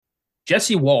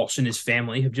Jesse Walsh and his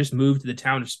family have just moved to the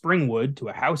town of Springwood to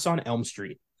a house on Elm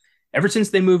Street. Ever since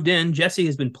they moved in, Jesse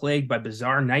has been plagued by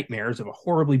bizarre nightmares of a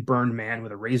horribly burned man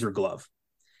with a razor glove.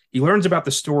 He learns about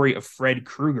the story of Fred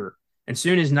Krueger, and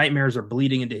soon his nightmares are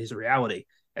bleeding into his reality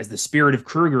as the spirit of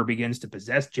Krueger begins to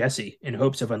possess Jesse in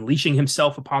hopes of unleashing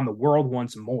himself upon the world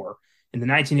once more in the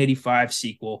 1985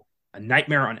 sequel, A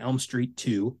Nightmare on Elm Street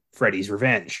 2, Freddy's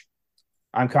Revenge.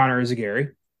 I'm Connor Izagari.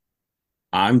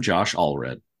 I'm Josh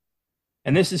Allred.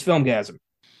 And this is FILMGAZM.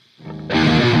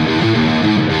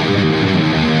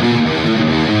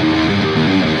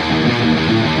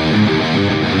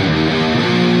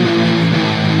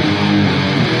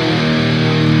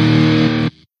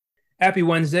 Happy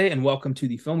Wednesday and welcome to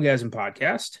the FILMGAZM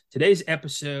podcast. Today's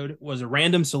episode was a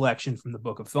random selection from the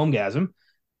book of FILMGAZM,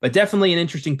 but definitely an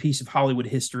interesting piece of Hollywood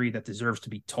history that deserves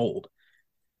to be told.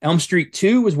 Elm Street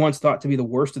 2 was once thought to be the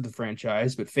worst of the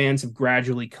franchise, but fans have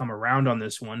gradually come around on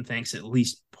this one, thanks at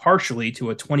least partially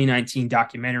to a 2019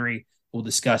 documentary we'll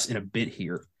discuss in a bit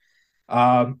here.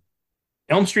 Elm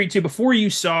Street 2, before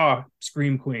you saw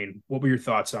Scream Queen, what were your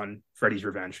thoughts on Freddy's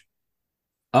Revenge?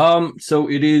 So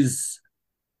it is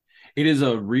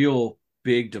a real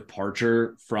big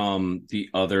departure from the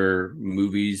other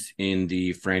movies in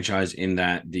the franchise, in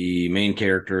that the main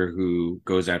character who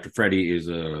goes after Freddy is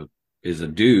a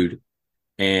dude,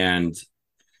 and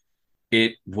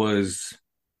it was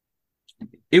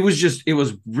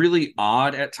really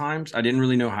odd at times. I didn't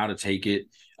really know how to take it,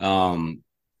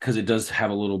 because it does have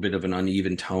a little bit of an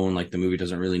uneven tone. Like, the movie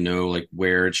doesn't really know like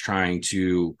where it's trying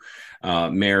to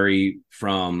marry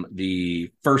from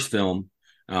the first film,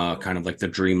 kind of like the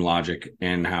dream logic,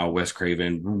 and how Wes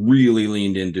Craven really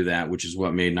leaned into that, which is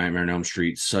what made Nightmare on Elm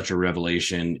Street such a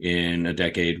revelation in a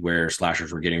decade where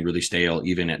slashers were getting really stale,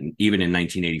 even in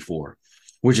 1984,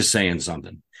 which is saying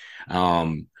something.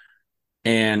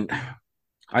 And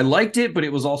I liked it, but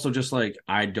it was also just like,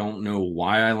 I don't know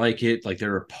why I like it. Like,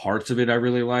 there are parts of it I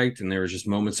really liked, and there was just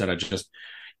moments that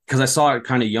because I saw it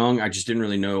kind of young, I just didn't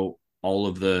really know all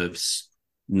of the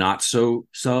not so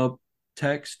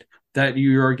subtext that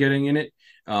you are getting in it.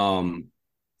 And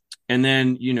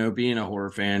then, being a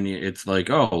horror fan, it's like,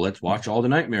 oh, let's watch all the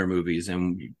Nightmare movies,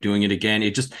 and doing it again.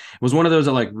 It was one of those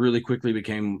that like really quickly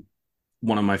became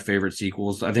one of my favorite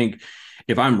sequels. I think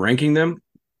if I'm ranking them,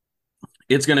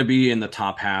 it's going to be in the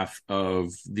top half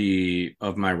of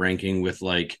my ranking, with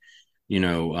like,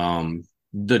 the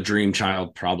Dream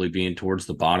Child probably being towards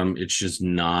the bottom. It's just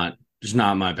not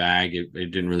my bag. It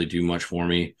didn't really do much for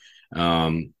me.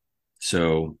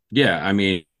 So yeah, I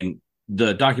mean,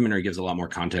 the documentary gives a lot more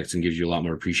context and gives you a lot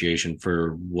more appreciation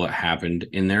for what happened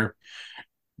in there.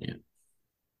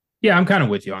 Yeah, I'm kind of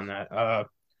with you on that.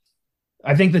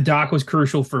 I think the doc was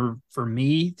crucial for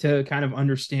me to kind of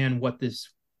understand what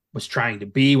this was trying to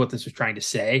be, what this was trying to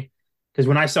say. Because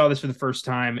when I saw this for the first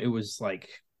time, it was like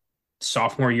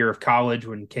sophomore year of college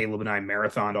when Caleb and I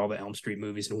marathoned all the Elm Street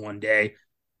movies in one day,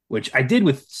 which I did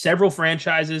with several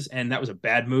franchises, and that was a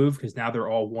bad move because now they're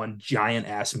all one giant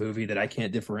ass movie that I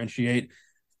can't differentiate.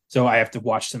 So I have to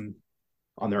watch them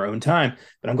on their own time.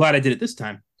 But I'm glad I did it this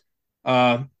time.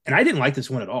 And I didn't like this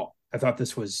one at all. I thought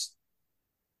this was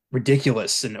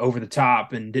ridiculous and over the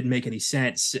top and didn't make any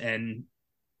sense and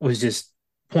was just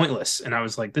pointless. And I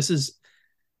was like, this is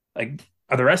like,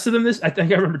 are the rest of them this? I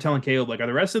think I remember telling Caleb, like, are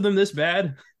the rest of them this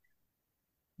bad?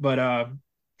 But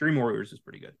Dream Warriors is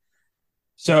pretty good.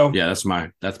 So Yeah, that's my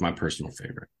personal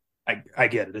favorite. I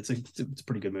get it. It's a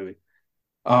pretty good movie.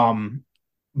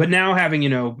 But now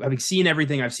having seen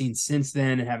everything I've seen since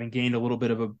then, and having gained a little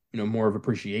bit of a more of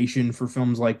appreciation for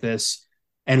films like this,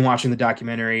 and watching the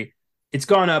documentary, it's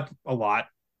gone up a lot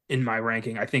in my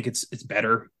ranking. I think it's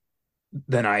better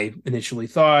than I initially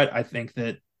thought. I think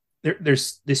that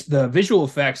there's the visual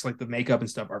effects, like the makeup and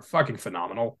stuff, are fucking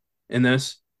phenomenal in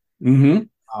this. Mm-hmm.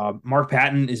 Mark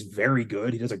Patton is very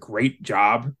good. He does a great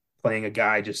job playing a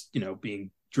guy just,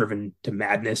 being driven to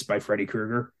madness by Freddy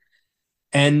Krueger.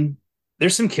 And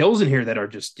there's some kills in here that are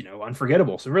just,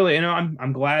 unforgettable. So really,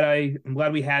 I'm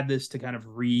glad we had this to kind of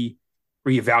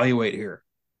reevaluate here.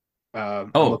 I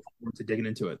look forward to digging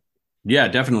into it. Yeah,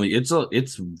 definitely.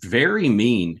 It's very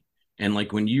mean. And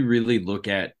like, when you really look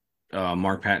at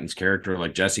Mark Patton's character,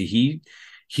 like Jesse,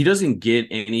 he doesn't get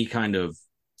any kind of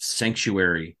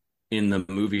sanctuary in the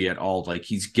movie at all. Like,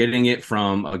 he's getting it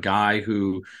from a guy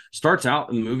who starts out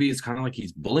in the movie, it's kind of like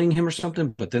he's bullying him or something,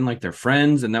 but then like they're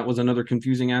friends, and that was another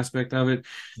confusing aspect of it.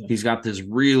 Yeah. He's got this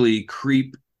really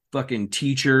creep fucking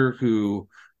teacher who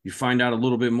you find out a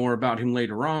little bit more about him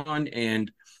later on,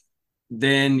 and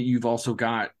then you've also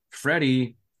got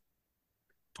Freddy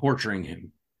torturing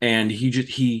him and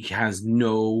he has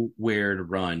nowhere to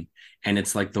run. And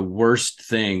it's like the worst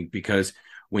thing, because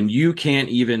when you can't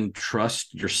even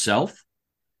trust yourself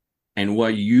and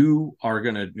what you are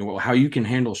going to, how you can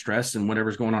handle stress and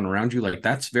whatever's going on around you, like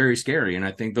that's very scary. And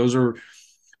I think those are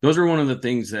one of the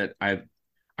things that I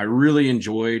really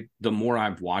enjoyed the more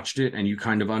I've watched it, and you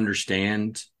kind of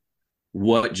understand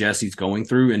what Jesse's going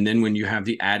through. And then when you have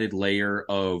the added layer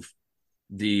of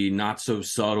the not so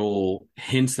subtle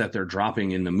hints that they're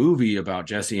dropping in the movie about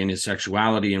Jesse and his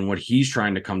sexuality and what he's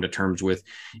trying to come to terms with,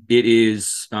 it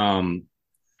is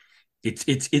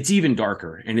it's even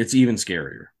darker and it's even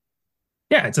scarier.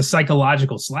 Yeah, it's a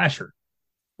psychological slasher,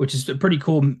 which is a pretty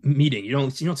cool meeting. You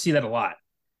don't see that a lot.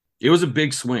 It was a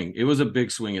big swing. It was a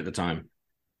big swing at the time.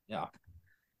 Yeah.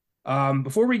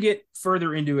 Before we get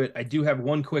further into it, I do have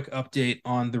one quick update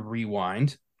on the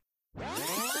rewind.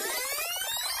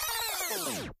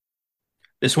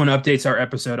 This one updates our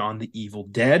episode on The Evil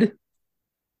Dead.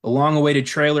 The long-awaited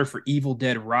trailer for Evil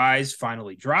Dead Rise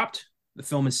finally dropped. The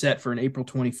film is set for an April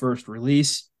 21st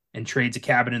release and trades a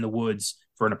cabin in the woods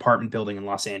for an apartment building in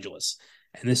Los Angeles.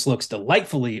 And this looks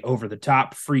delightfully over the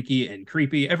top, freaky, and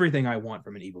creepy. Everything I want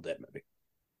from an Evil Dead movie.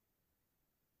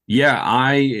 Yeah,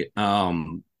 I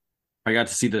got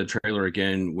to see the trailer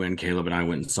again when Caleb and I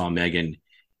went and saw Megan,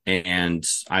 and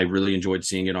I really enjoyed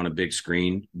seeing it on a big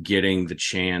screen, getting the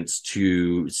chance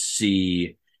to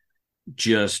see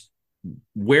just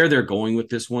where they're going with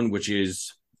this one, which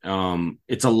is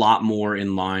it's a lot more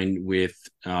in line with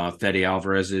Fede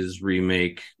Alvarez's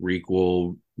remake,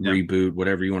 requel, reboot,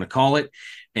 whatever you want to call it.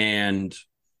 And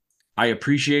I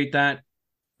appreciate that.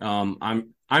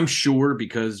 I'm sure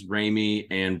because Raimi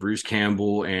and Bruce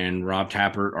Campbell and Rob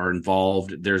Tappert are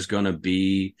involved, there's going to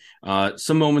be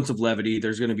some moments of levity.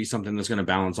 There's going to be something that's going to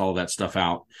balance all of that stuff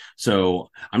out. So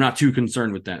I'm not too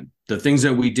concerned with that. The things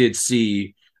that we did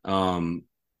see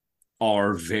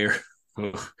are very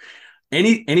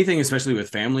anything, especially with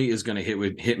family, is going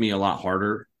to hit me a lot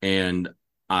harder. And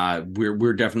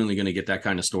we're definitely going to get that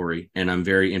kind of story. And I'm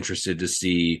very interested to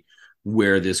see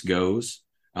where this goes.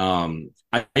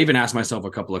 I even asked myself a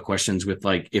couple of questions with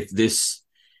like, if this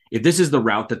is the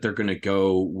route that they're going to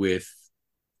go with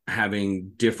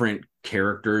having different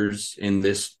characters in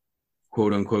this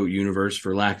quote unquote universe,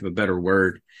 for lack of a better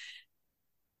word,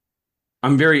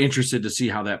 I'm very interested to see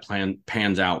how that plan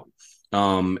pans out. I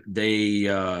don't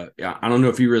know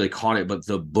if you really caught it, but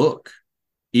the book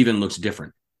even looks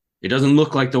different. It doesn't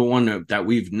look like the one that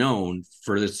we've known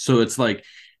for this. So it's like,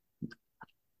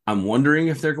 I'm wondering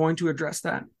if they're going to address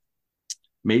that.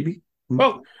 Maybe.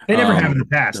 Well, they never have in the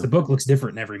past. The book looks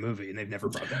different in every movie, and they've never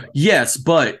brought that up. Yes,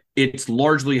 but it's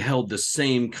largely held the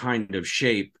same kind of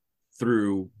shape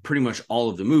through pretty much all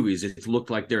of the movies. It looked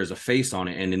like there's a face on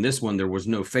it, and in this one there was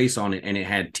no face on it, and it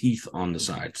had teeth on the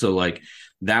side. So like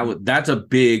that's a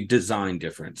big design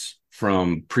difference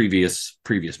from previous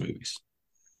movies.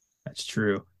 That's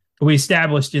true. We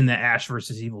established in the Ash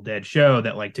versus Evil Dead show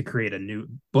that like to create a new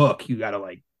book, you got to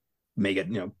like make it,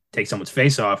 take someone's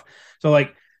face off. So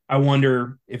like, I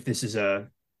wonder if this is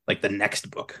like the next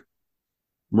book.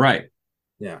 Right.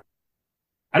 Yeah.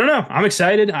 I don't know. I'm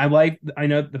excited. I'm glad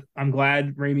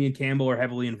Raimi and Campbell are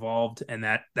heavily involved, and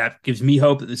that gives me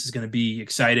hope that this is going to be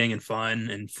exciting and fun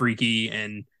and freaky.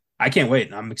 And I can't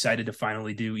wait. I'm excited to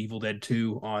finally do Evil Dead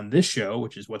 2 on this show,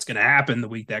 which is what's going to happen the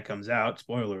week that comes out.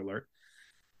 Spoiler alert.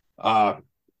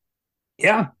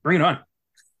 Yeah, bring it on.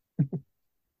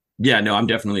 Yeah, no, I'm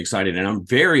definitely excited, and I'm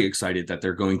very excited that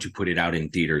they're going to put it out in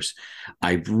theaters.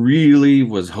 I really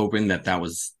was hoping that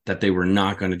they were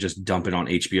not going to just dump it on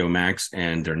HBO Max,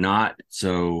 and they're not.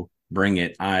 So bring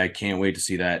it. I can't wait to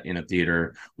see that in a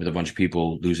theater with a bunch of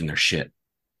people losing their shit.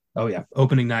 Oh yeah,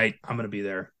 opening night. I'm going to be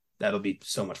there. That'll be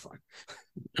so much fun.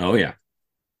 Oh yeah.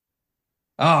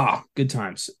 Good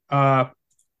times.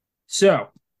 So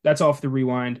that's all for the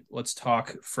rewind. Let's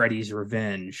talk Freddy's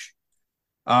Revenge.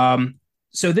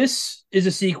 So this is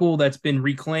a sequel that's been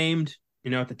reclaimed.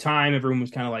 At the time, everyone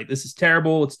was kind of like, this is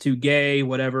terrible. It's too gay,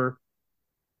 whatever.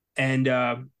 And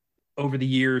over the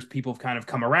years, people have kind of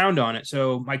come around on it.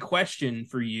 So my question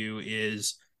for you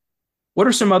is, what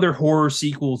are some other horror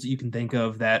sequels that you can think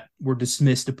of that were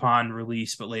dismissed upon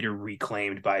release, but later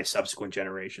reclaimed by subsequent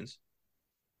generations?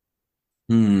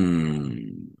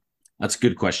 That's a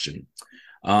good question.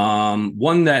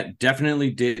 One that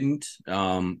definitely didn't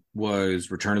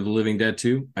was Return of the Living Dead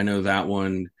 2. I know that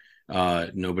one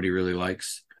nobody really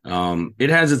likes. It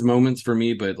has its moments for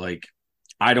me, but like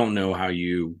I don't know how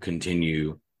you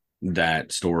continue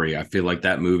that story. I feel like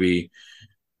that movie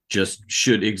just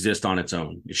should exist on its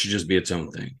own. It should just be its own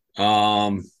thing.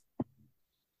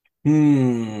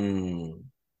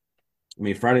 I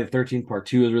mean, Friday the 13th Part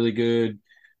 2 is really good.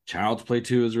 Child's Play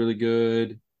 2 is really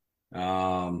good.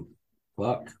 Um,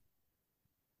 fuck.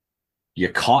 You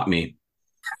caught me.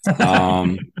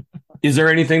 Um, is there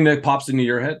anything that pops into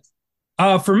your head?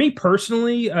 For me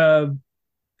personally, the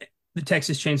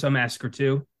Texas Chainsaw Massacre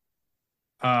 2.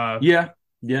 Uh, Yeah,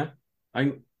 yeah.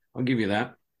 I I'll give you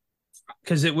that.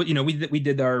 because we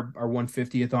did our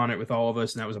 150th on it with all of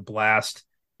us, and that was a blast.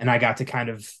 And I got to kind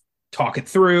of talk it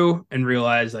through and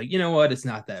realize, like, you know what, it's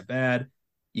not that bad.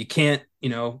 You can't,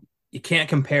 you can't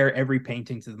compare every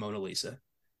painting to the Mona Lisa.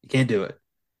 You can't do it.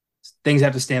 Things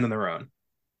have to stand on their own.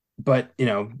 But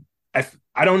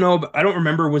I don't know, I don't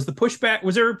remember. Was the pushback?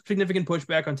 Was there significant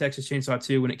pushback on Texas Chainsaw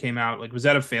 2 when it came out? Like, was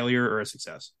that a failure or a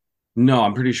success? No,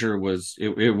 I'm pretty sure it was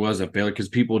a failure because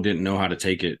people didn't know how to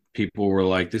take it. People were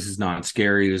like, "This is not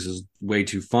scary. This is way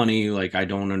too funny. Like, I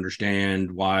don't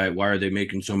understand why are they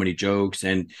making so many jokes?"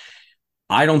 And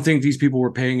I don't think these people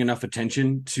were paying enough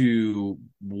attention to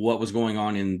what was going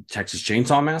on in Texas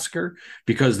Chainsaw Massacre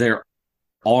because there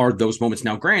are those moments.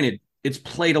 Now, granted, it's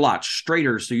played a lot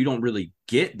straighter, so you don't really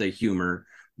get the humor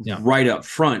Yeah. right up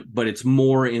front, but it's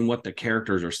more in what the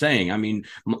characters are saying. I mean,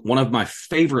 one of my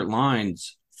favorite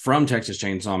lines from Texas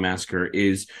Chainsaw Massacre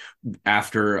is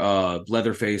after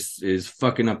Leatherface is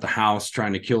fucking up the house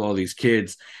trying to kill all these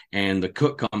kids, and the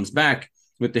cook comes back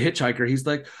with the hitchhiker. He's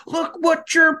like, "Look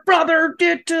what your brother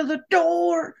did to the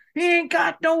door. He ain't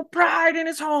got no pride in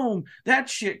his home." That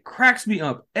shit cracks me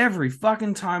up every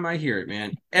fucking time I hear it,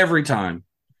 man. Every time.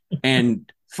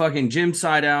 And fucking Jim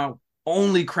Sideout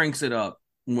only cranks it up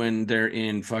when they're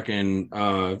in fucking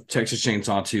Texas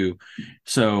Chainsaw 2.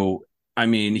 So I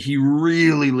mean, he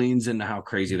really leans into how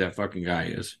crazy that fucking guy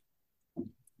is.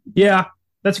 Yeah.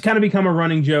 That's kind of become a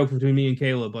running joke between me and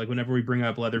Caleb. Like, whenever we bring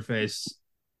up Leatherface,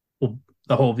 well,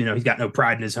 the whole, he's got no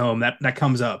pride in his home. That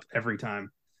comes up every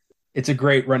time. It's a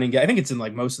great running gag. I think it's in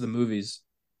like most of the movies.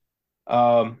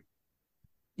 Um,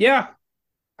 yeah,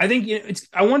 I think it's.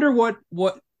 I wonder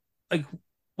like,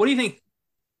 what do you think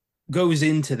goes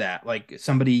into that? Like,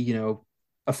 somebody,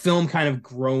 a film kind of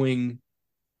growing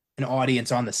an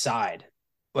audience on the side.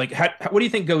 Like, what do you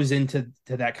think goes into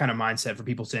that kind of mindset for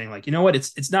people saying, like, you know what,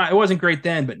 it wasn't great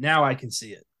then, but now I can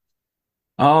see it.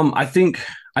 I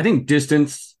think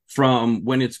distance from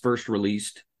when it's first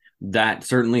released, that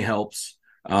certainly helps.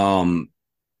 Um,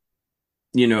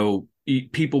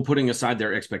 people putting aside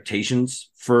their expectations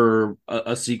for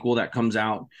a sequel that comes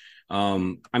out.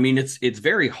 I mean, it's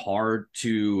very hard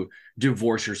to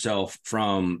divorce yourself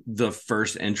from the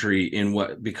first entry in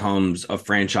what becomes a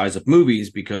franchise of movies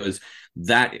because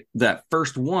that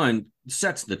first one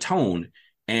sets the tone,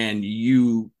 and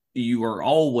you are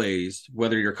always,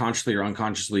 whether you're consciously or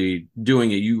unconsciously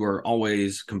doing it, you are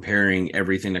always comparing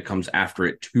everything that comes after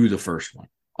it to the first one.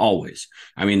 Always.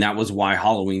 I mean, that was why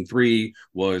Halloween 3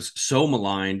 was so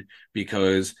maligned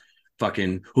because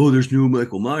fucking, oh, there's no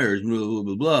Michael Myers, blah, blah,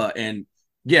 blah, blah. And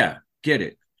yeah, get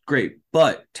it. Great.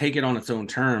 But take it on its own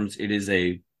terms. It is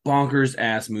a bonkers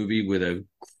ass movie with a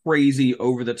crazy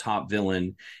over the top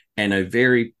villain and a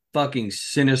very fucking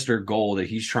sinister goal that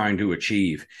he's trying to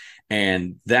achieve.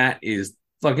 And that is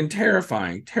fucking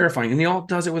terrifying. And he all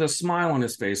does it with a smile on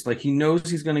his face. Like he knows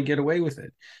he's going to get away with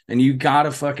it. And you gotta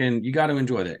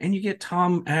enjoy that. And you get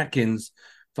Tom Atkins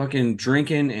fucking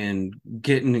drinking and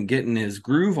getting his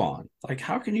groove on. Like,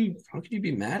 how can you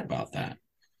be mad about that?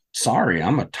 Sorry,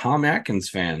 I'm a Tom Atkins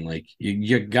fan. Like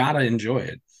you gotta enjoy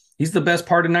it. He's the best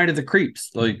part of Night of the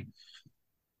Creeps. Like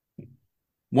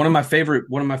one of my favorite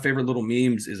little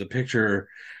memes is a picture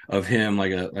of him,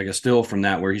 like a still from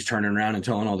that, where he's turning around and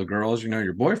telling all the girls,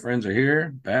 your boyfriends are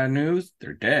here. Bad news,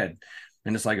 they're dead.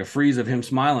 And it's like a freeze of him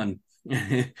smiling,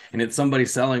 and it's somebody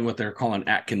selling what they're calling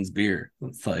Atkins beer.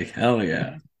 It's like, hell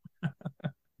yeah.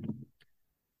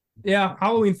 Yeah,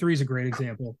 Halloween 3 is a great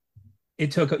example.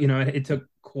 It took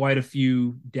quite a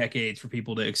few decades for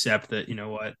people to accept that, you know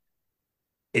what,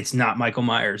 it's not Michael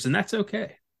Myers, and that's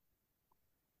okay.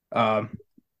 Um,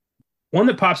 One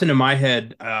that pops into my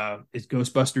head is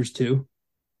Ghostbusters 2.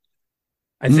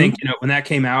 I think, Mm-hmm. when that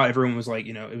came out, everyone was like,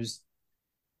 it was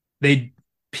they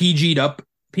PG'd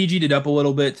it up a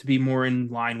little bit to be more in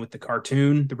line with the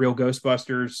cartoon, the real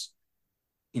Ghostbusters.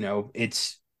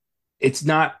 It's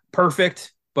not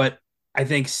perfect, but I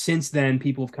think since then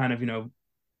people have kind of,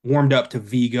 warmed up to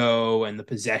Vigo and the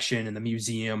possession and the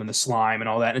museum and the slime and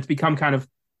all that. And it's become kind of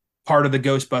part of the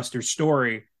Ghostbusters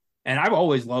story. And I've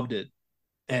always loved it.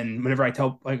 And whenever I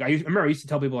remember I used to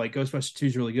tell people like Ghostbusters 2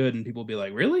 is really good, and people would be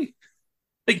like, really?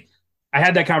 Like, I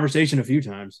had that conversation a few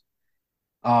times.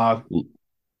 Uh,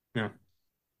 yeah,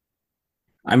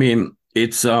 I mean,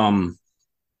 it's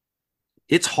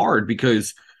hard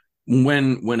because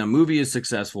when a movie is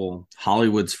successful,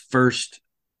 Hollywood's first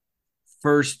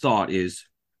thought is,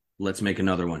 let's make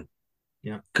another one.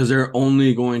 Yeah. Because they're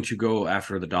only going to go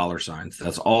after the dollar signs.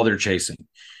 That's all they're chasing.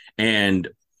 And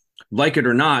like it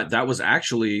or not, that was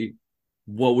actually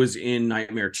what was in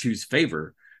Nightmare 2's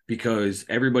favor, because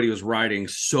everybody was riding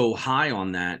so high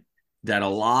on that a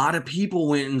lot of people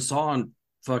went and saw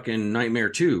fucking Nightmare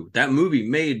 2. That movie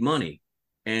made money,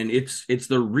 and it's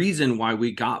the reason why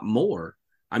we got more.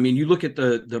 I mean, you look at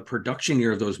the production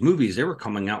year of those movies, they were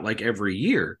coming out like every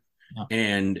year. Yeah.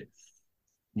 And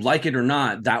like it or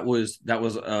not, that was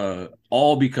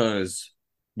all because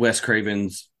Wes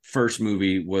Craven's first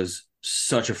movie was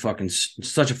such a fucking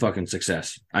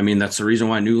success. I mean, that's the reason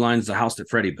why New Line's the house that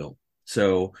Freddy built.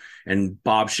 So, and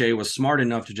Bob Shea was smart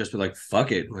enough to just be like,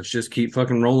 fuck it, let's just keep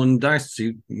fucking rolling the dice,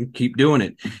 so you keep doing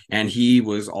it. And he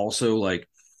was also like,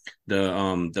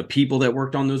 the people that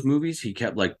worked on those movies, he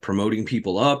kept like promoting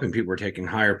people up, and people were taking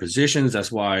higher positions.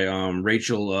 That's why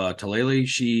Rachel Talalay,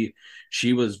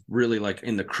 she was really like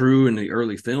in the crew in the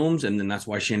early films, and then that's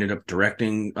why she ended up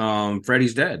directing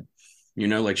Freddy's Dead. You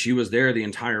know, like she was there the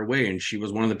entire way, and she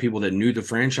was one of the people that knew the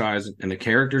franchise and the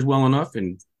characters well enough.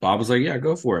 And Bob was like, "Yeah,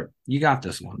 go for it. You got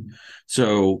this one."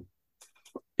 So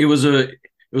it was a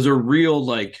real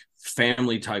like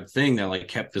family type thing that like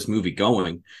kept this movie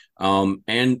going.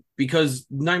 And because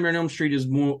Nightmare on Elm Street is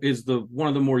the one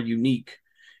of the more unique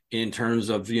in terms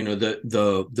of, you know,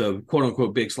 the quote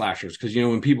unquote big slashers. Because, you know,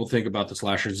 when people think about the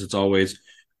slashers, it's always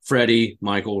Freddy,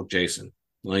 Michael, Jason.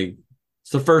 Like,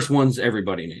 it's the first ones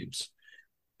everybody names,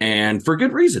 and for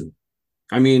good reason.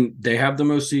 I mean, they have the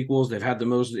most sequels, they've had the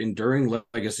most enduring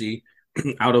legacy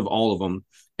out of all of them.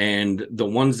 And the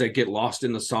ones that get lost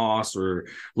in the sauce or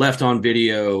left on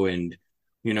video, and,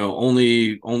 you know,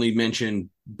 only mentioned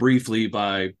briefly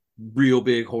by real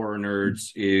big horror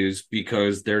nerds, is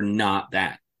because they're not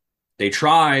that. They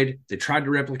tried to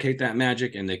replicate that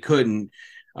magic, and they couldn't.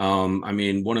 I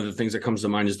mean, one of the things that comes to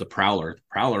mind is the Prowler. The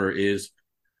Prowler is,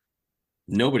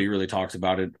 nobody really talks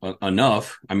about it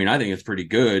enough. I mean, I think it's pretty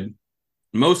good,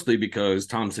 mostly because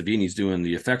Tom Savini's doing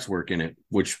the effects work in it,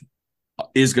 which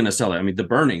is going to sell it. I mean, The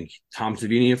Burning, Tom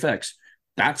Savini effects,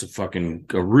 that's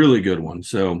a really good one.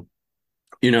 So,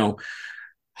 you know,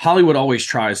 Hollywood always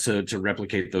tries to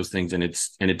replicate those things, and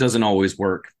it doesn't always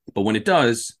work. But when it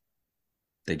does,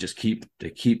 they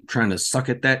keep trying to suck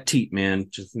at that teat, man.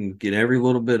 Just get every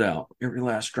little bit out, every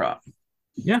last drop.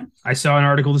 Yeah. I saw an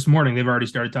article this morning. They've already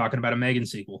started talking about a Megan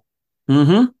sequel.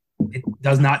 Mm-hmm. It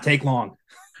does not take long.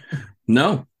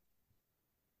 No.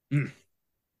 Mm.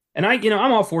 And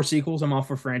I'm all for sequels. I'm all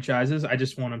for franchises. I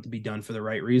just want them to be done for the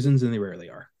right reasons, and they rarely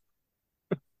are.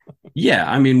 Yeah,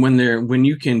 I mean, when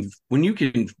you can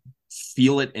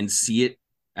feel it and see it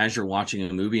as you're watching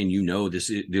a movie, and you know this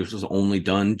was only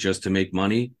done just to make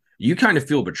money, you kind of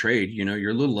feel betrayed. You know,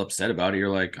 you're a little upset about it. You're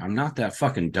like, I'm not that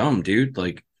fucking dumb, dude.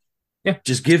 Like, Yeah.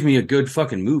 just give me a good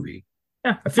fucking movie.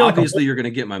 Yeah. I feel Obviously, you're gonna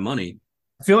get my money.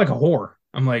 I feel like a whore.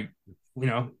 I'm like,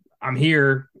 I'm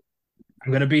here.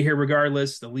 I'm going to be here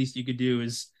regardless. The least you could do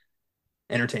is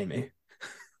entertain me.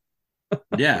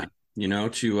 Yeah, you know,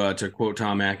 to quote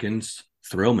Tom Atkins,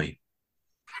 thrill me.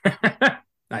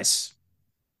 Nice.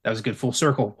 That was a good full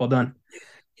circle. Well done.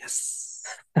 Yes.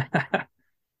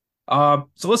 So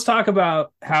let's talk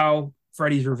about how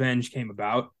Freddy's Revenge came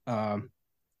about.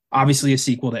 Obviously, a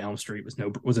sequel to Elm Street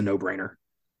was a no-brainer.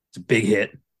 It's a big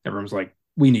hit. Everyone's like,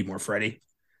 we need more Freddy.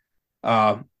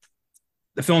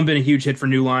 The film had been a huge hit for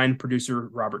New Line. Producer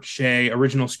Robert Shea,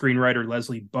 original screenwriter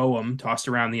Leslie Boehm tossed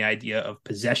around the idea of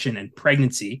possession and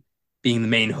pregnancy being the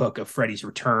main hook of Freddy's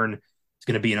return. It's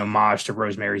going to be an homage to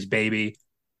Rosemary's Baby.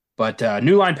 But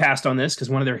New Line passed on this because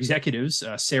one of their executives,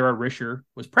 Sarah Risher,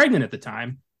 was pregnant at the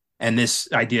time, and this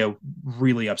idea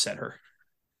really upset her.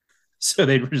 So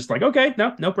they were just like, okay,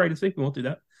 no pregnancy. We won't do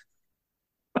that.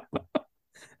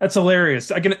 That's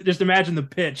hilarious. I can just imagine the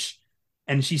pitch.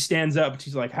 And she stands up and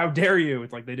she's like, how dare you?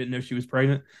 It's like they didn't know she was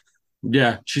pregnant.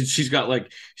 Yeah, she's got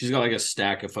like a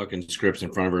stack of fucking scripts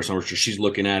in front of her somewhere. She's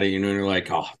looking at it, you know, and you're like,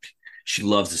 oh, she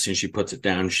loves this. And she puts it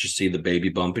down. She see the baby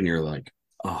bump, and you're like,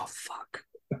 oh fuck,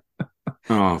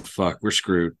 oh fuck, we're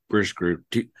screwed. We're screwed.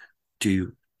 Do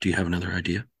you have another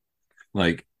idea?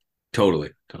 Like,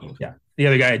 totally. Yeah. The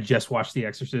other guy had just watched The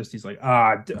Exorcist. He's like,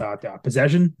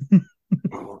 possession.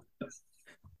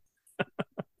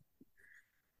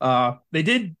 They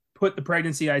did put the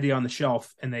pregnancy idea on the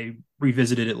shelf, and they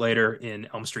revisited it later in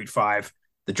Elm Street 5,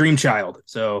 The Dream Child.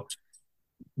 So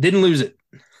didn't lose it.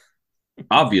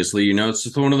 Obviously, you know, it's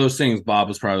just one of those things. Bob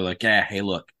was probably like, yeah, hey,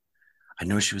 look, I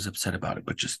know she was upset about it,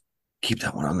 but just keep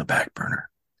that one on the back burner.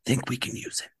 Think we can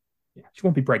use it. Yeah, she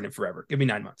won't be pregnant forever. Give me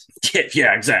 9 months.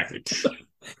 Yeah, exactly.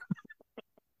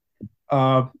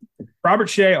 Uh, Robert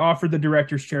Shea offered the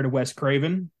director's chair to Wes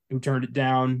Craven, who turned it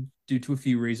down due to a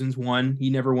few reasons. One, he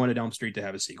never wanted Elm Street to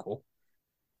have a sequel,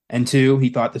 and two, he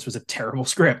thought this was a terrible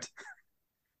script.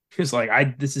 He was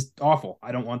like, this is awful.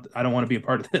 I don't want to be a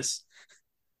part of this."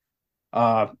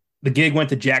 Uh, the gig went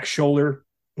to Jack Scholler,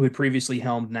 who had previously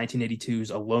helmed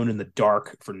 1982's Alone in the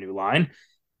Dark for New Line,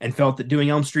 and felt that doing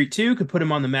Elm Street 2 could put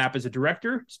him on the map as a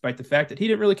director, despite the fact that he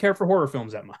didn't really care for horror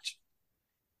films that much.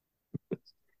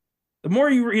 The more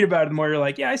you read about it, the more you're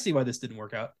like, yeah, I see why this didn't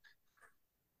work out.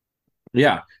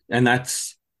 Yeah, and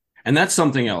that's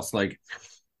something else. Like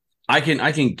I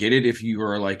can get it if you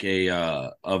are like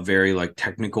a very like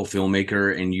technical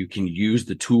filmmaker and you can use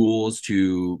the tools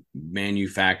to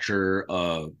manufacture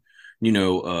a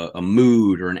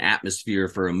mood or an atmosphere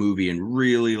for a movie and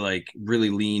really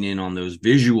lean in on those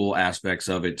visual aspects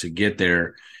of it to get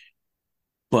there.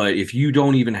 But if you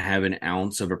don't even have an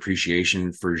ounce of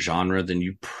appreciation for genre, then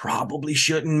you probably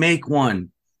shouldn't make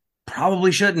one.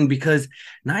 Probably shouldn't, because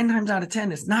 9 times out of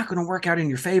 10, it's not going to work out in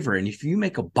your favor. And if you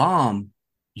make a bomb,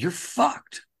 you're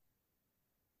fucked.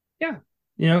 Yeah.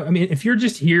 I mean, if you're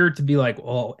just here to be like,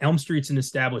 well, Elm Street's an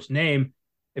established name,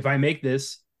 if I make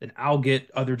this, then I'll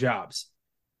get other jobs.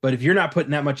 But if you're not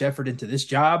putting that much effort into this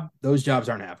job, those jobs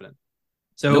aren't happening.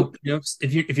 So, Nope.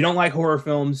 if you don't like horror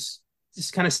films,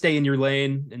 just kind of stay in your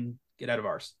lane and get out of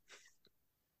ours.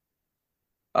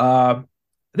 Uh,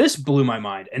 this blew my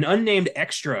mind. An unnamed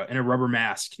extra in a rubber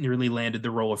mask nearly landed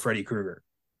the role of Freddy Krueger.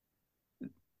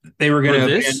 They were For going to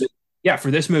this, abandon, yeah,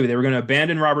 for this movie, they were going to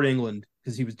abandon Robert Englund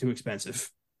because he was too expensive.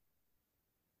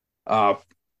 Uh,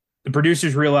 the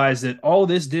producers realized that all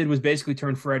this did was basically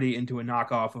turn Freddy into a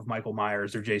knockoff of Michael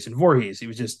Myers or Jason Voorhees. He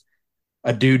was just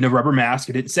a dude in a rubber mask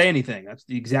who didn't say anything. That's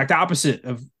the exact opposite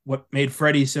of what made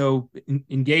Freddy so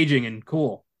engaging and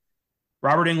cool.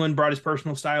 Robert Englund brought his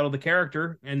personal style to the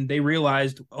character, and they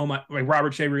realized, like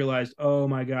Robert Shea realized, oh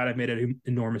my God, I've made an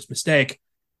enormous mistake,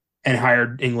 and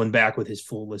hired Englund back with his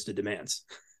full list of demands.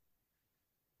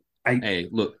 hey,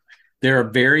 look, there are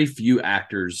very few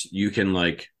actors you can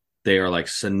like, they are like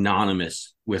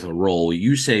synonymous with a role.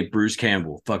 You say Bruce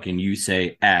Campbell, fucking you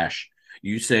say Ash.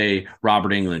 You say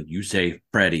Robert Englund, you say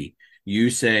Freddy. You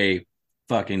say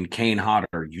fucking Kane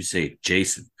Hodder, you say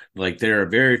Jason. Like there are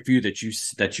very few that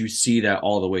you see that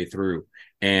all the way through.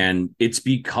 And it's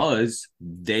because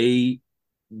they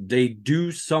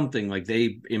do something, like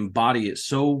they embody it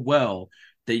so well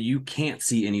that you can't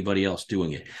see anybody else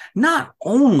doing it. Not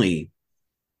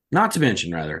to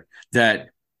mention rather that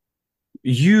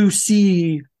you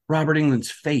see Robert Englund's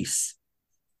face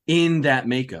in that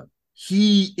makeup.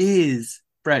 He is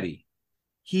Freddy.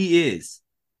 He is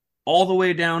all the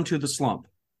way down to the slump,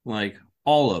 like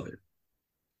all of it.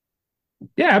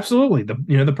 Yeah, absolutely.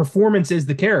 The performance is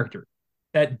the character.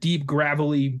 That deep,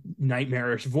 gravelly,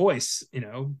 nightmarish voice.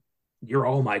 You're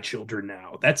all my children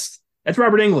now. That's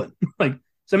Robert Englund. Like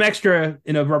some extra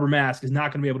in a rubber mask is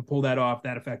not going to be able to pull that off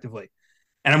that effectively.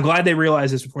 And I'm glad they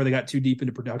realized this before they got too deep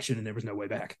into production and there was no way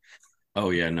back.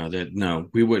 Oh yeah, no,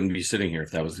 we wouldn't be sitting here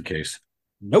if that was the case.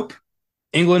 Nope.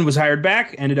 Englund was hired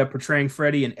back, ended up portraying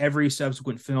Freddy in every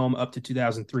subsequent film up to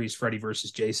 2003's Freddy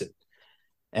versus Jason.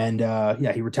 And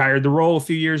yeah, he retired the role a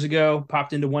few years ago,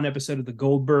 popped into one episode of The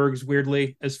Goldbergs,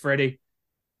 weirdly, as Freddy.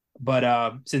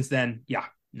 But since then, yeah,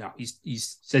 no, he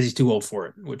says he's too old for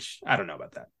it, which I don't know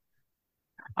about that.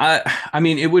 I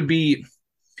mean, it would be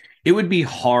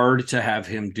hard to have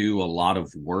him do a lot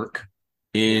of work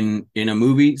in a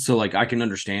movie. So like I can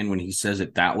understand when he says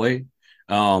it that way.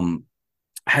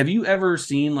 Have you ever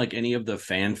seen like any of the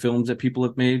fan films that people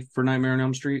have made for Nightmare on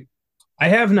Elm Street? I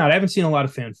have not. I haven't seen a lot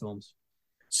of fan films.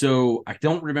 So I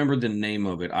don't remember the name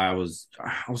of it. I was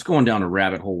going down a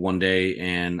rabbit hole one day,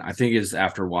 and I think it's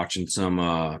after watching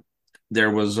some. There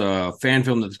was a fan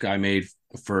film that this guy made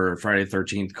for Friday the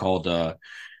 13th called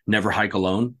 "Never Hike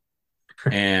Alone,"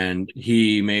 and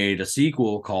he made a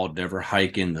sequel called "Never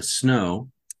Hike in the Snow."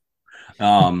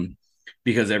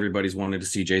 Because everybody's wanted to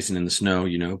see Jason in the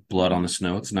snow, blood on the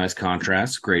snow. It's a nice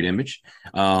contrast, great image.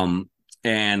 And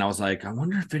I was like, I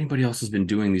wonder if anybody else has been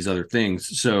doing these other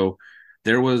things. So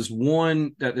there was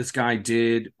one that this guy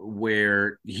did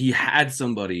where he had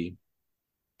somebody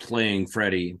playing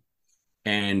Freddy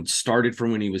and started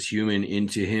from when he was human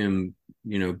into him,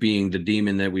 being the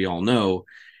demon that we all know.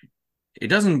 It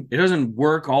doesn't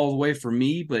work all the way for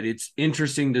me, but it's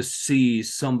interesting to see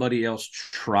somebody else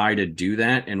try to do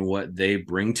that and what they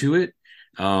bring to it.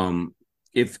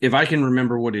 If I can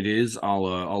remember what it is,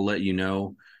 I'll let you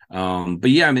know.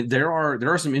 But yeah, I mean there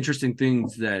are some interesting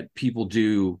things that people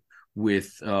do with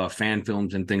fan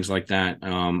films and things like that.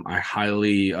 I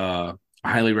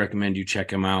highly recommend you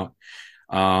check him out.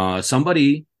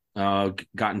 Somebody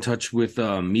got in touch with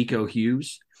Miko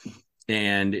Hughes,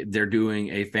 and they're doing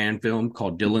a fan film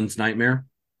called Dylan's Nightmare.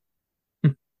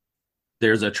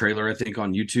 There's a trailer, I think,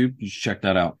 on YouTube. You should check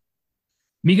that out.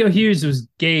 Miko Hughes was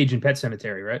Gage in Pet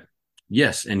Cemetery, right?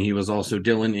 Yes, and he was also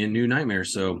Dylan in New Nightmare.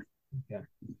 So, Yeah.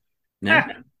 yeah,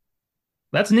 Ah,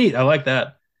 that's neat. I like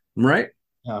that. right.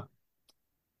 Yeah.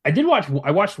 I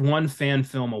watched one fan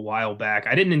film a while back.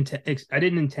 I didn't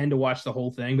intend to watch the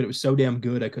whole thing, but it was so damn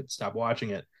good I couldn't stop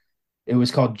watching it. It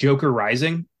was called Joker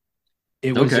Rising.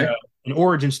 It was Okay. an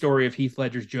origin story of Heath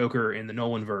Ledger's Joker in the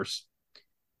Nolan verse,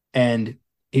 and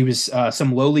he was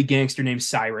some lowly gangster named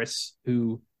Cyrus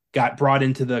who got brought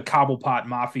into the Cobblepot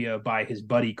Mafia by his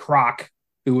buddy Croc,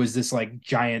 who was this like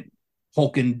giant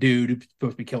hulking dude who's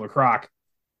supposed to be Killer Croc,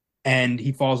 and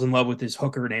he falls in love with this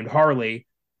hooker named Harley.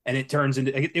 And it turns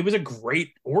into it was a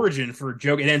great origin for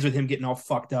Joker. It ends with him getting all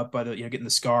fucked up by the getting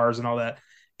the scars and all that.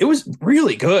 It was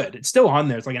really good. It's still on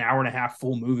there. It's like an hour and a half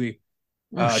full movie.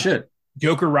 Oh Uh, shit.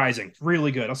 Joker Rising,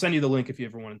 really good. I'll send you the link if you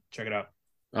ever want to check it out.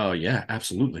 Oh yeah,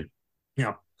 absolutely.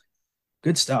 Yeah,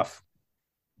 good stuff.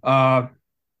 Uh,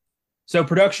 so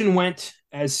production went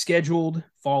as scheduled.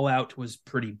 Fallout was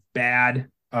pretty bad.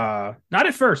 Not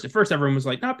at first. At first, everyone was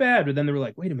like, not bad, but then they were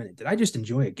like, wait a minute, did I just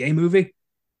enjoy a gay movie?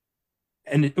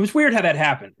 And it was weird how that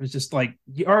happened. It was just like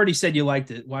you already said you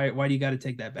liked it. Why do you got to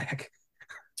take that back?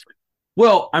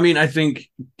 Well, I mean, I think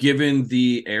given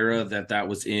the era that that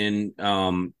was in,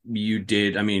 you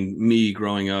did. I mean, me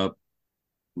growing up,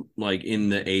 like in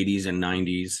the 80s and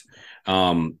 90s,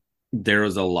 there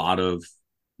was a lot of,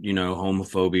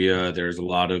 homophobia. There's a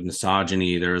lot of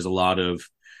misogyny. There's a lot of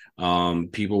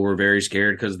people were very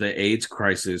scared because the AIDS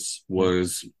crisis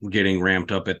was getting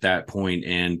ramped up at that point,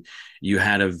 and you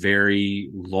had a very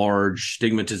large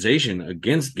stigmatization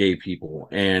against gay people.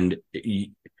 And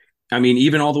I mean,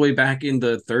 even all the way back in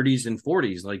the 30s and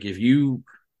 40s, like if you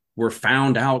were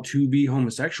found out to be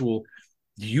homosexual,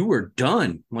 you were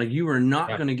done. Like you were not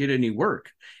Yeah. going to get any work.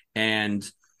 And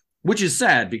which is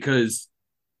sad because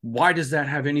why does that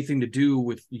have anything to do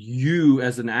with you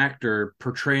as an actor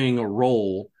portraying a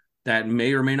role that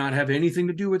may or may not have anything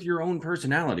to do with your own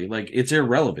personality? Like it's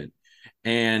irrelevant.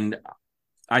 And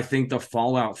I think the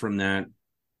fallout from that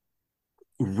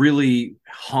really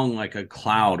hung like a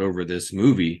cloud over this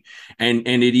movie. And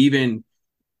it even,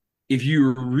 if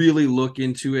you really look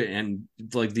into it, and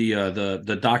like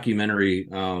the documentary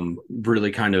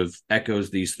really kind of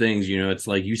echoes these things, it's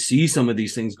like you see some of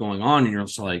these things going on and you're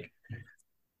just like,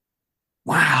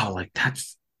 wow, like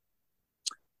that's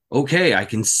okay. I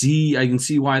can see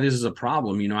why this is a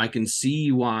problem. I can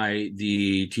see why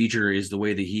the teacher is the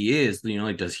way that he is.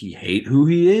 Like, does he hate who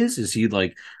he is he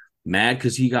like mad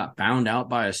because he got found out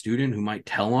by a student who might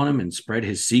tell on him and spread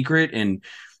his secret? And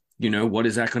what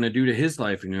is that going to do to his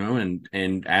life?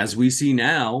 And as we see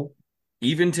now,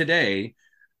 even today,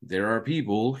 there are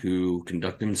people who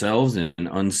conduct themselves in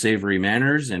unsavory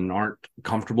manners and aren't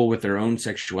comfortable with their own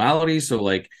sexuality. So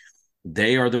like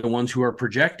they are the ones who are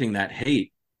projecting that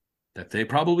hate that they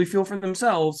probably feel for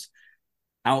themselves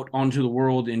out onto the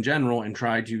world in general, and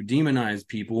try to demonize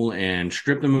people and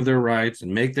strip them of their rights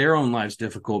and make their own lives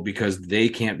difficult because they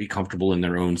can't be comfortable in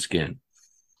their own skin.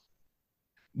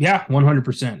 Yeah,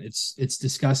 100%. It's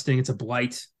disgusting. It's a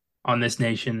blight on this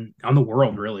nation, on the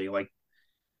world, really. Like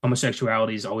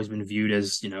homosexuality has always been viewed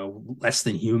as, less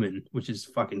than human, which is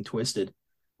fucking twisted.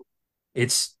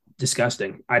 It's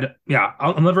disgusting.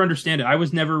 I'll never understand it. I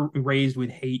was never raised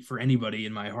with hate for anybody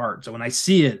in my heart. So when I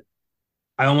see it,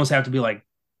 I almost have to be like,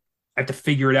 I have to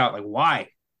figure it out. Like, why?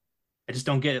 I just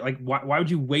don't get it. Like, why would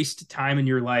you waste time in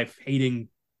your life hating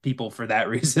people for that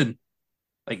reason?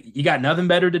 Like, you got nothing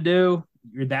better to do.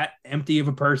 You're that empty of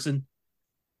a person.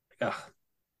 Ugh.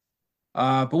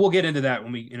 But we'll get into that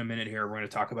in a minute here. We're going to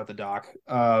talk about the doc.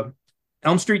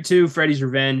 Elm Street 2, Freddy's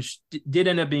Revenge did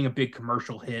end up being a big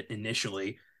commercial hit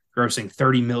initially, grossing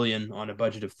 30 million on a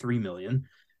budget of 3 million,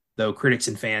 though critics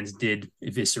and fans did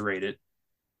eviscerate it.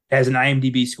 It has an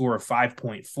IMDb score of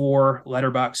 5.4,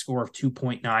 Letterboxd score of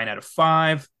 2.9 out of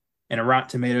 5, and a Rotten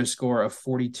Tomatoes score of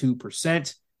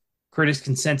 42%. Critics'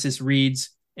 consensus reads,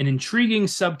 an intriguing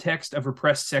subtext of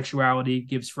repressed sexuality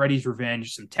gives Freddy's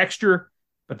Revenge some texture,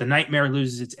 but the nightmare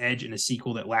loses its edge in a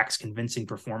sequel that lacks convincing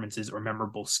performances or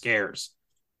memorable scares.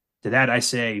 To that I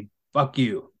say, fuck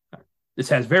you. This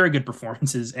has very good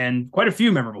performances and quite a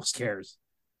few memorable scares.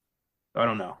 I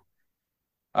don't know.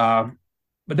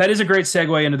 But that is a great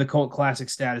segue into the cult classic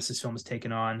status this film has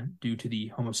taken on due to the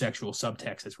homosexual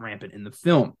subtext that's rampant in the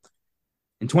film.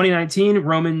 In 2019,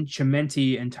 Roman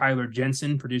Cementi and Tyler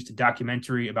Jensen produced a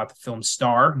documentary about the film's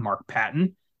star, Mark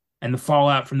Patton, and the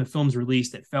fallout from the film's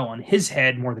release that fell on his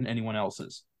head more than anyone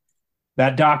else's.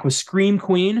 That doc was Scream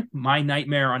Queen, My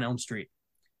Nightmare on Elm Street.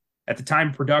 At the time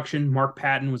of production, Mark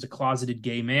Patton was a closeted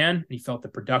gay man, and he felt the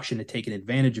production had taken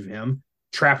advantage of him,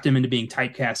 trapped him into being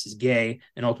typecast as gay,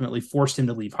 and ultimately forced him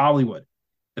to leave Hollywood.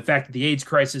 The fact that the AIDS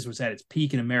crisis was at its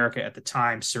peak in America at the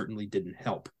time certainly didn't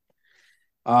help.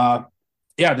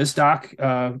 Yeah, this doc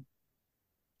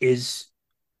is,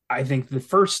 I think, the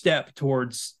first step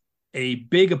towards a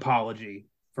big apology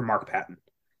for Mark Patton,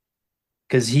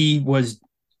 because he was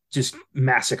just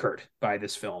massacred by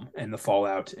this film and the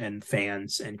fallout and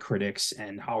fans and critics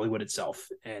and Hollywood itself.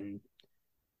 And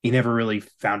he never really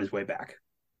found his way back.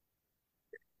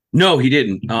 No, he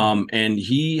didn't. And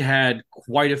he had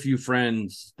quite a few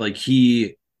friends. Like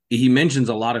he mentions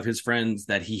a lot of his friends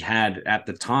that he had at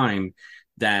the time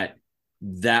that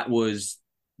was,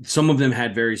 some of them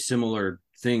had very similar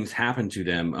things happen to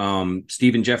them.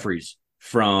 Stephen Jeffries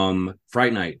from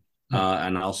Fright Night.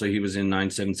 And also he was in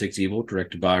 976 Evil,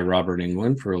 directed by Robert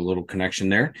Englund, for a little connection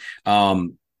there.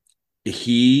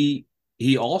 He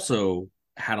also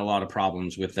had a lot of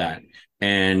problems with that.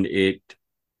 And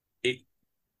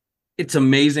it's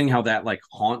amazing how that like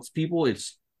haunts people.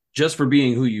 It's just for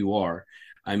being who you are.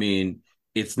 I mean,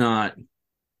 it's not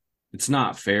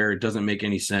fair. It doesn't make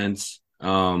any sense.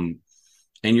 And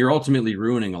you're ultimately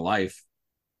ruining a life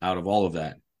out of all of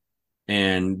that.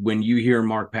 And when you hear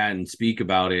Mark Patton speak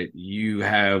about it, you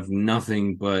have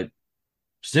nothing but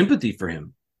sympathy for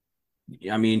him.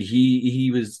 I mean,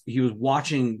 he was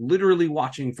literally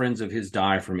watching friends of his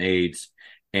die from AIDS,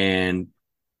 and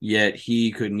yet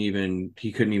he couldn't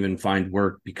even find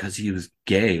work because he was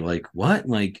gay. Like, what?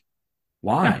 Like,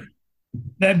 why?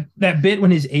 That bit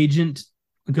when his agent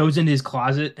goes into his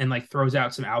closet and like throws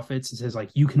out some outfits and says like,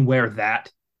 you can wear that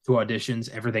to auditions,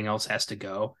 everything else has to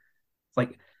go. It's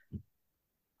like,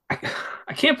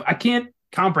 I can't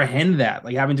comprehend that,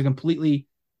 like having to completely,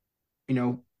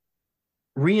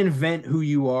 reinvent who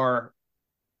you are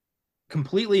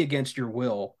completely against your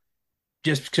will,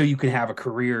 just so you can have a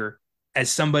career as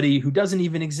somebody who doesn't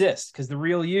even exist, because the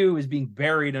real you is being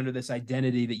buried under this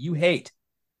identity that you hate.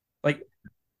 Like,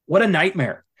 what a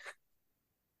nightmare.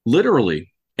 Literally.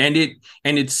 And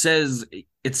it says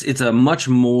it's a much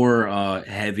more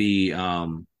heavy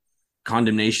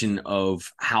condemnation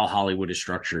of how Hollywood is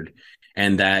structured,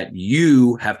 and that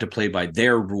you have to play by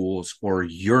their rules or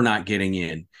you're not getting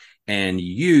in, and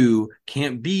you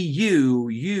can't be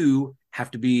you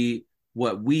have to be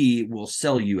what we will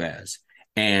sell you as.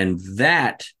 And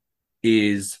that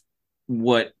is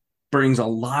what brings a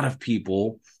lot of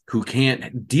people who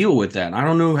can't deal with that. I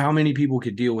don't know how many people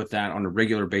could deal with that on a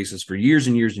regular basis for years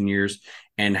and years and years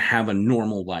and have a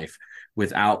normal life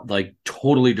without like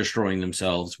totally destroying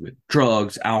themselves with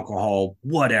drugs, alcohol,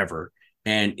 whatever.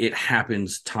 And it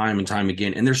happens time and time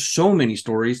again. And there's so many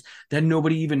stories that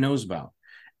nobody even knows about.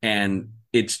 And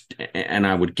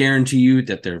I would guarantee you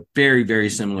that they're very, very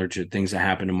similar to things that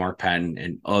happened to Mark Patton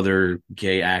and other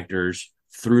gay actors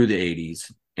through the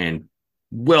 80s and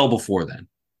well before then.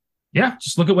 Yeah,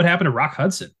 just look at what happened to Rock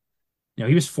Hudson.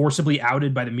 He was forcibly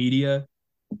outed by the media,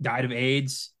 died of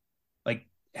AIDS. Like,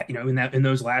 in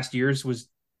those last years was,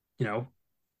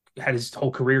 had his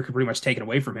whole career pretty much taken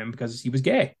away from him because he was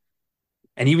gay.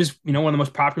 And he was, one of the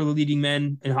most popular leading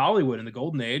men in Hollywood in the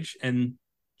golden age. And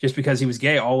just because he was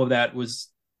gay, all of that was,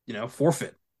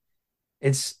 forfeit.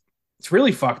 It's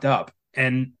really fucked up.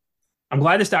 And I'm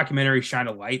glad this documentary shined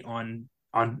a light on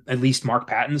at least Mark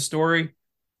Patton's story.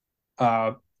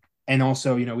 And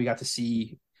also, we got to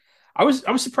see. I was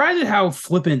surprised at how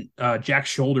flippant Jack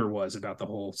Shoulder was about the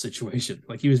whole situation.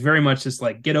 Like, he was very much just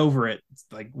like, get over it. It's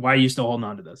like, why are you still holding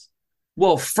on to this?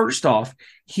 Well, first off,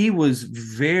 he was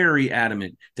very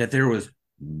adamant that there was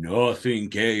nothing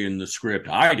gay in the script.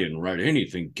 I didn't write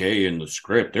anything gay in the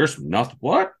script. There's nothing.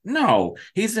 What? No,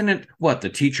 he's in it. What? The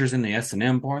teacher's in the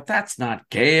S&M bar? That's not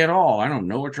gay at all. I don't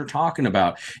know what you're talking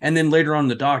about. And then later on in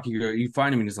the doc, you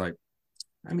find him and he's like,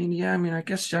 I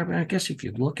guess if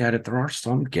you look at it, there are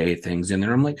some gay things in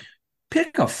there. I'm like,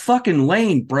 pick a fucking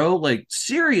lane, bro. Like,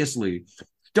 seriously,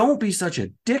 don't be such a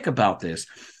dick about this.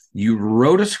 You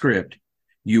wrote a script.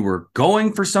 You were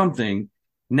going for something.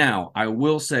 Now, I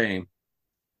will say,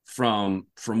 from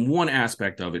one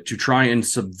aspect of it, to try and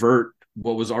subvert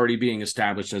what was already being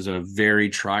established as a very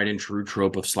tried and true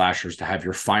trope of slashers, to have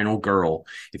your final girl.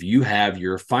 If you have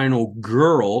your final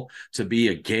girl to be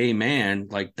a gay man,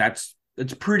 like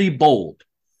it's pretty bold.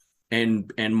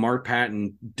 And Mark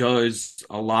Patton does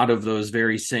a lot of those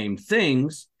very same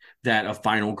things that a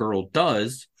final girl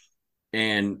does.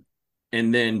 And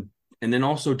and then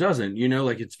also doesn't,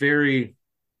 like it's very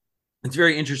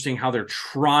interesting how they're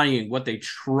trying what they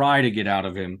try to get out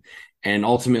of him, and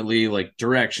ultimately like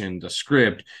direction, the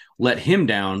script let him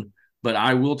down. But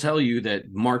I will tell you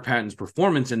that Mark Patton's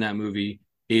performance in that movie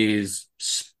is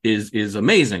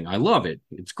amazing. I love it.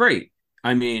 It's great.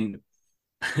 I mean,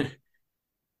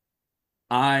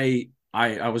 I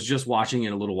was just watching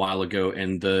it a little while ago,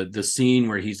 and the scene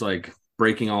where he's like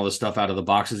breaking all the stuff out of the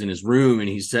boxes in his room and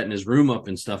he's setting his room up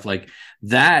and stuff like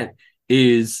that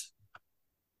is,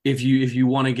 if you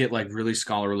want to get like really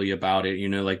scholarly about it,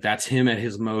 like that's him at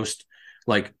his most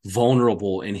like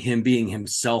vulnerable, and him being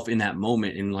himself in that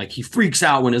moment, and like he freaks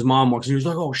out when his mom walks in. He's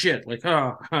like, oh shit, like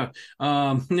no,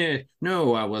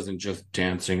 I wasn't just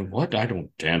dancing. What? I don't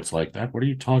dance like that. What are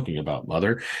you talking about,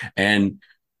 mother? And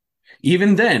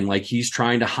even then, like he's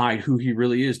trying to hide who he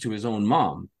really is to his own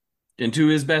mom and to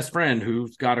his best friend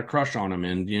who's got a crush on him.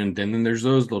 And then there's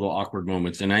those little awkward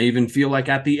moments. And I even feel like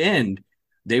at the end,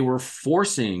 they were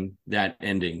forcing that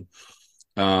ending.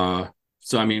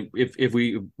 So I mean, if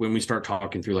when we start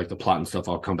talking through like the plot and stuff,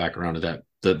 I'll come back around to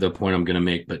that, the point I'm gonna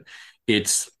make. But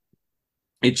it's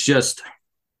just,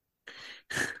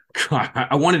 God,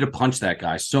 I wanted to punch that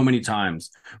guy so many times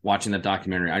watching that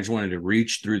documentary. I just wanted to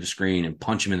reach through the screen and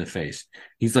punch him in the face.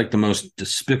 He's like the most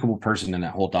despicable person in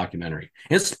that whole documentary.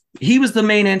 He was the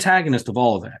main antagonist of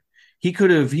all of that. He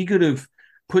could have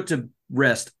put to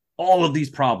rest all of these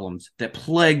problems that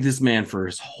plagued this man for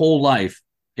his whole life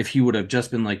if he would have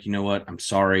just been like, you know what, I'm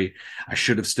sorry. I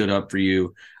should have stood up for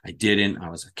you. I didn't. I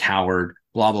was a coward,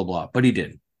 blah, blah, blah. But he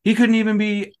didn't. He couldn't even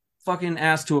be fucking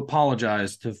asked to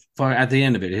apologize at the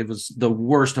end of it. It was the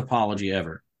worst apology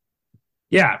ever.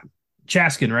 Yeah,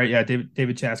 Chaskin, right? Yeah,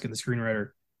 David Chaskin, the screenwriter.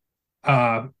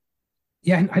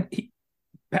 Yeah,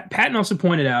 Patton also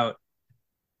pointed out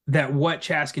that what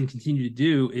Chaskin continued to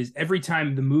do is every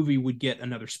time the movie would get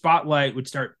another spotlight, would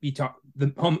start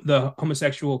the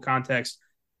homosexual context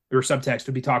or subtext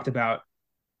would be talked about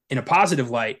in a positive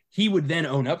light, he would then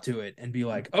own up to it and be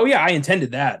like, "Oh yeah, I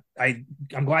intended that.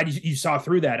 I'm glad you saw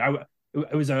through that.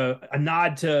 It was a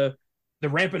nod to the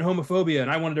rampant homophobia,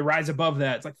 and I wanted to rise above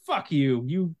that." It's like, fuck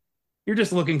you're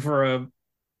just looking for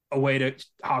a way to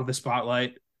hog the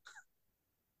spotlight,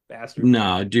 bastard.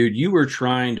 Nah, dude, you were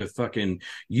trying to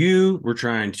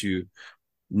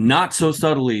not so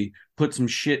subtly put some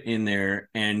shit in there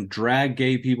and drag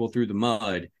gay people through the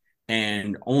mud.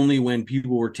 And only when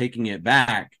people were taking it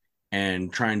back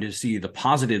and trying to see the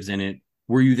positives in it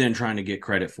were you then trying to get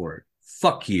credit for it.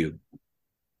 Fuck you.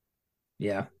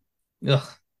 Yeah. Ugh.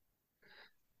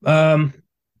 But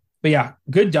yeah,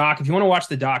 good doc. If you want to watch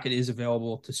the doc, it is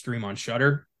available to stream on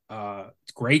Shudder.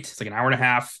 It's great. It's like an hour and a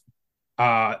half.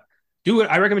 Uh, do it.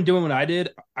 I recommend doing what I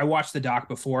did. I watched the doc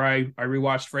before I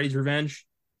rewatched Freddy's Revenge,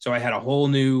 so I had a whole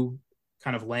new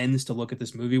kind of lens to look at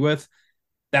this movie with.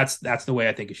 That's the way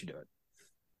I think you should do it.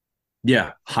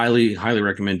 Yeah, highly, highly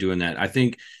recommend doing that. I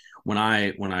think when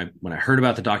I heard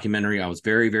about the documentary, I was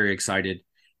very, very excited.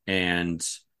 And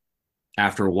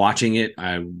after watching it,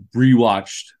 I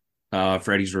rewatched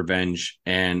Freddy's Revenge,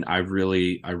 and I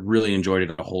really enjoyed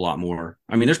it a whole lot more.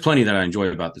 I mean, there's plenty that I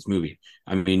enjoyed about this movie.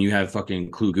 I mean, you have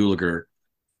fucking Clu Gulager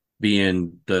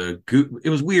being it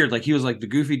was weird. Like he was like the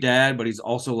goofy dad, but he's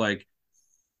also like,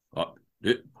 uh,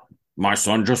 it, my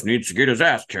son just needs to get his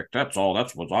ass kicked. That's all.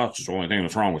 That's the only thing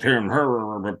that's wrong with him.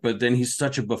 But then he's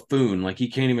such a buffoon. Like he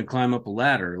can't even climb up a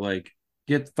ladder. Like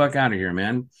get the fuck out of here,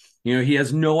 man. He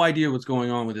has no idea what's going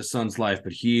on with his son's life,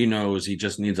 but he knows he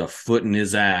just needs a foot in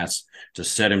his ass to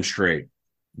set him straight.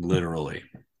 Literally.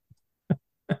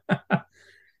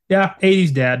 Yeah,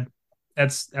 80s dad.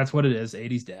 That's what it is.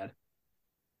 80s dad.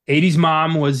 80s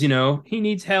mom was, he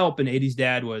needs help, and 80s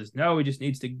dad was, no, he just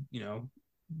needs to,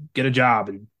 get a job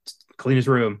and clean his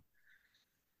room.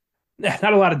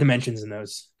 Not a lot of dimensions in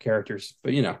those characters,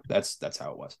 but that's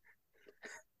how it was.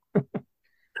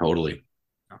 Totally.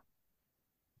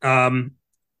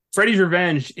 Freddy's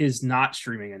Revenge is not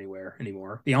streaming anywhere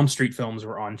anymore. The Elm Street films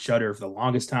were on Shudder for the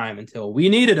longest time until we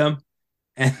needed them,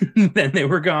 and then they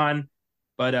were gone.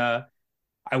 But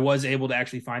I was able to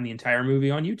actually find the entire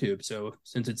movie on YouTube. So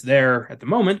since it's there at the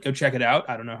moment, go check it out.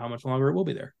 I don't know how much longer it will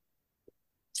be there.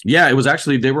 Yeah, it was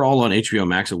actually they were all on HBO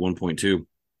Max at one point too.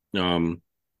 I'm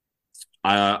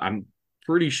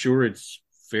pretty sure it's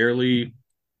fairly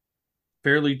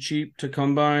cheap to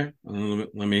come by.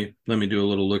 Let me do a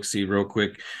little look see real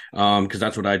quick, because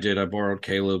that's what I did. I borrowed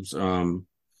Caleb's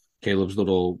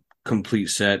little complete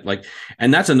set. Like,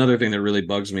 and that's another thing that really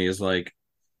bugs me is like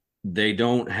they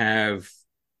don't have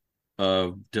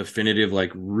a definitive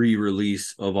like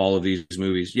re-release of all of these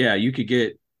movies. Yeah, you could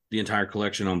get the entire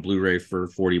collection on Blu-ray for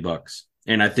 $40.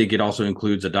 And I think it also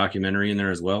includes a documentary in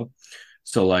there as well.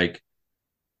 So like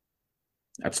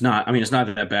that's not, I mean, it's not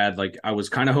that bad. Like I was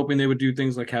kind of hoping they would do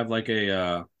things like have like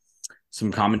a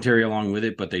some commentary along with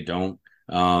it, but they don't.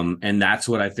 And that's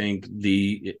what I think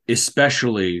the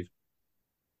especially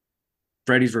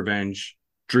Freddy's Revenge,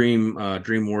 Dream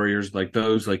Warriors, like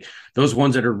those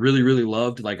ones that are really really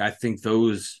loved. Like I think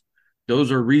those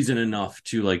are reason enough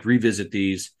to like revisit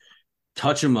these,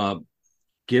 touch them up,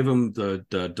 give them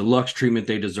the deluxe treatment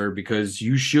they deserve because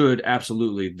you should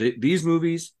absolutely these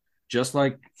movies just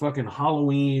like fucking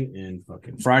Halloween and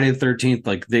fucking Friday the 13th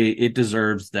like it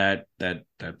deserves that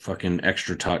fucking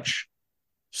extra touch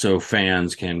so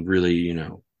fans can really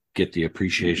get the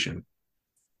appreciation.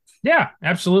 Yeah,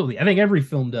 absolutely. I think every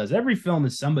film does. Every film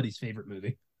is somebody's favorite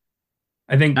movie.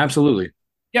 I think, Absolutely.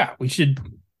 yeah, we should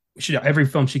every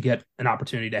film should get an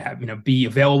opportunity to have, be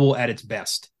available at its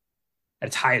best, at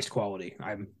its highest quality.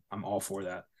 I'm all for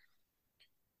that.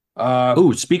 Uh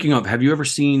Oh, speaking of, have you ever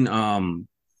seen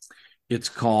it's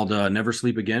called Never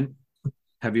Sleep Again?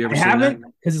 Have you ever I seen that? haven't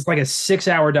because it's like a 6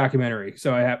 hour documentary,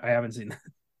 so I haven't seen that.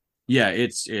 Yeah,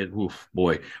 oof,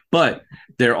 boy. But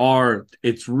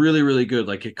it's really really good.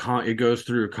 Like it goes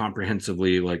through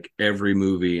comprehensively like every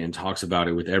movie and talks about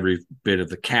it with every bit of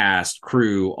the cast,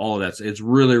 crew, all of that. So it's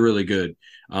really really good.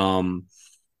 Um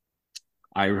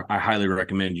I highly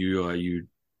recommend you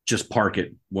just park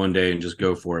it one day and just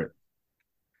go for it.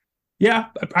 Yeah,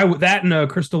 I that and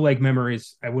Crystal Lake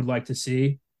Memories I would like to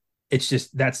see. It's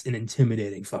just that's an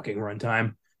intimidating fucking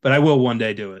runtime, but I will one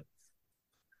day do it.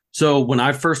 So when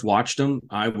I first watched them,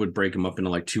 I would break them up into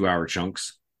like 2 hour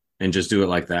chunks and just do it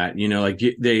like that. Like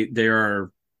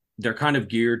they're kind of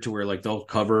geared to where like they'll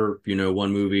cover,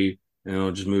 one movie and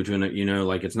they'll just move to another,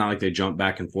 like it's not like they jump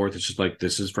back and forth. It's just like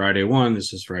this is Friday one,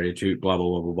 this is Friday two, blah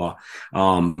blah blah blah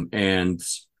blah. And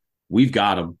we've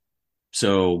got them.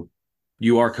 So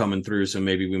you are coming through, so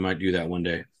maybe we might do that one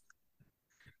day.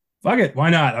 Fuck it,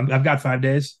 why not? I've got 5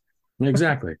 days.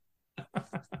 Exactly.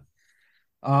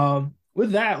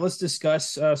 With that, let's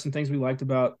discuss some things we liked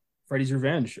about Freddy's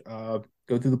Revenge. Go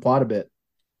through the plot a bit.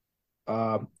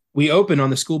 Uh, we open on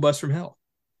the school bus from hell,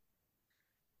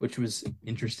 which was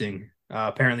interesting.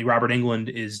 Apparently, Robert England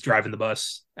is driving the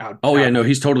bus out. Oh yeah, Out. no,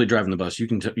 he's totally driving the bus. You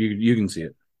can see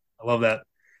it. I love that.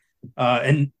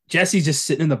 And Jesse's just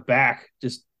sitting in the back,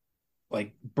 just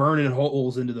like burning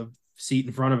holes into the seat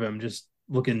in front of him, just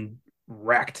looking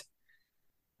wrecked.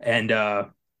 And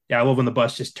yeah, I love when the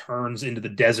bus just turns into the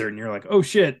desert, and you're like, "Oh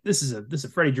shit, this is a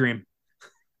Freddy dream."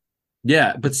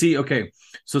 Yeah, but see, okay.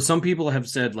 So some people have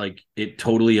said like it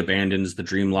totally abandons the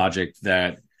dream logic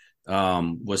that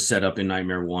was set up in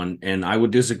Nightmare 1, and I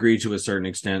would disagree to a certain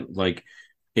extent. Like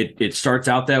it starts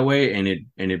out that way and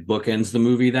it bookends the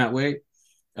movie that way.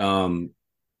 Um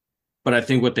but I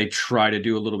think what they try to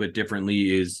do a little bit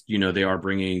differently is, they are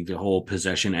bringing the whole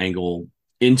possession angle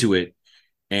into it,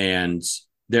 and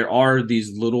there are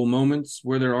these little moments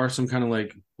where there are some kind of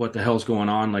like what the hell's going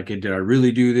on, like did I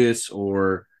really do this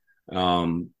or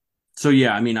um so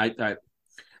yeah, I mean I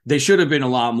they should have been a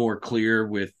lot more clear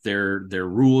with their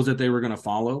rules that they were going to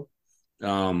follow.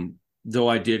 Though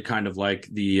I did kind of like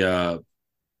the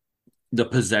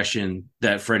possession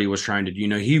that Freddy was trying to,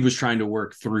 he was trying to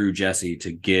work through Jesse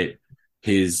to get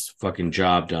his fucking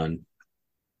job done.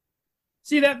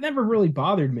 See, that never really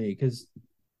bothered me because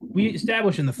we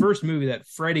established in the first movie that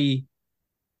Freddy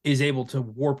is able to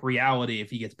warp reality if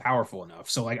he gets powerful enough.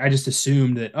 So like I just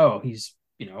assumed that he's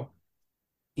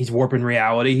warping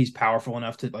reality, he's powerful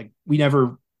enough to like we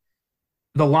never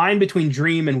the line between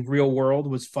dream and real world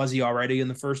was fuzzy already in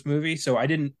the first movie. So I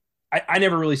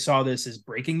never really saw this as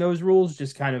breaking those rules,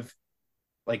 just kind of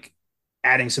like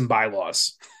adding some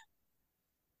bylaws.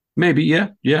 Maybe, yeah,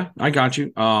 yeah, I got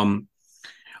you.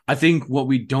 I think what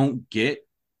we don't get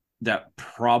that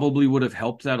probably would have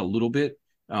helped that a little bit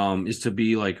is to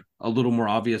be like a little more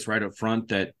obvious right up front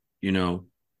that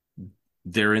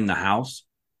they're in the house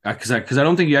because I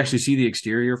don't think you actually see the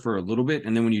exterior for a little bit,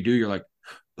 and then when you do, you're like,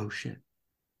 oh shit,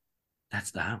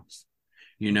 that's the house,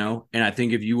 And I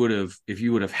think if you would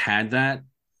have had that,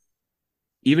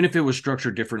 even if it was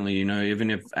structured differently, even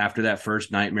if after that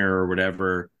first nightmare or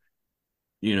whatever,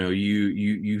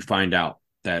 you find out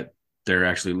that they're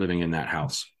actually living in that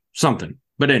house, something.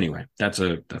 But anyway, that's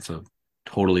a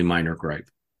totally minor gripe.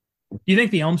 Do you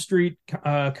think the Elm Street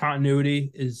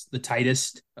continuity is the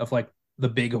tightest of like the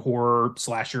big horror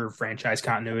slasher franchise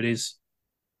continuities?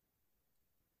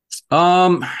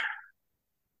 Um,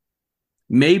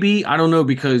 Maybe I don't know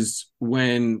because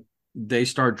when they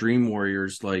start Dream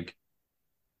Warriors, like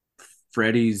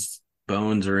Freddy's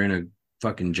bones are in a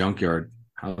fucking junkyard.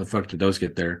 How the fuck did those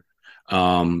get there?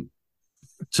 Um,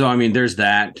 So I mean, there's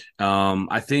that.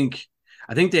 I think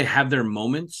they have their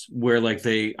moments where like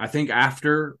I think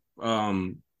after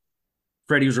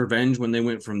Freddy's Revenge, when they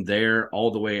went from there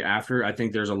all the way after, I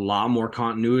think there's a lot more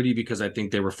continuity because I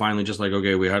think they were finally just like,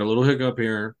 okay, we had a little hiccup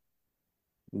here.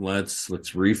 Let's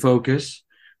refocus.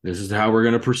 This is how we're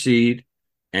gonna proceed,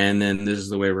 and then this is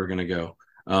the way we're gonna go.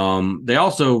 They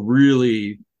also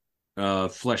really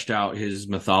fleshed out his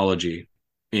mythology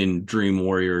in Dream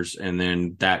Warriors, and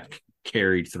then that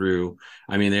carried through.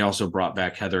 I mean, they also brought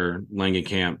back Heather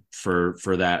Langenkamp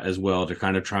for that as well to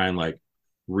kind of try and like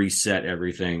reset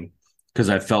everything because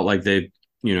I felt like they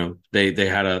had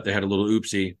a little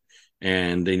oopsie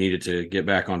and they needed to get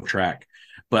back on track.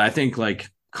 But I think like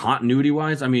continuity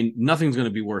wise, I mean, nothing's going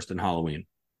to be worse than Halloween.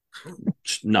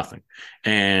 Nothing.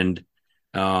 And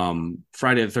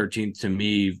Friday the 13th to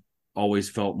me always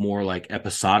felt more like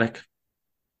episodic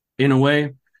in a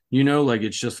way, like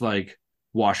it's just like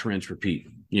wash, rinse, repeat.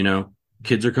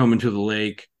 Kids are coming to the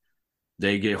lake,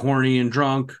 they get horny and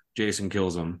drunk, Jason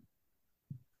kills them,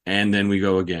 and then we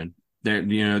go again.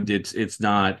 It's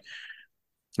not,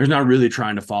 there's not really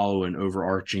trying to follow an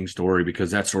overarching story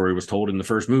because that story was told in the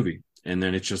first movie. And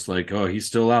then it's just like, oh, he's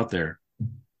still out there.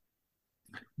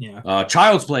 Yeah.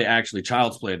 Child's Play,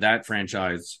 that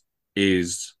franchise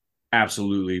is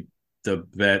absolutely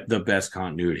the best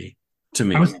continuity to I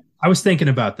me. was I was thinking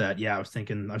about that. Yeah, I was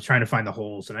trying to find the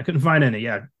holes and I couldn't find any.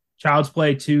 Yeah. Child's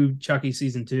Play 2, Chucky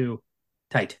season 2,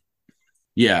 tight.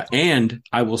 Yeah, and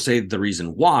I will say the reason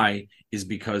why is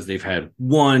because they've had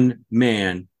one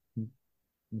man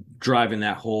driving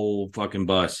that whole fucking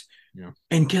bus. Yeah.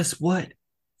 And guess what?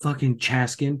 Fucking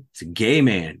Chaskin, it's a gay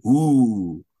man.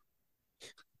 Ooh,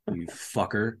 you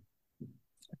fucker.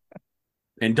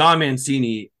 And Don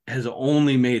Mancini has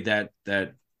only made that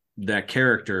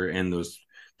character and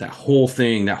that whole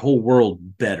thing, that whole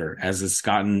world better as it's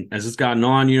gotten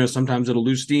on. Sometimes it'll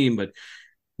lose steam, but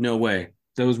no way.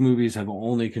 Those movies have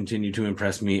only continued to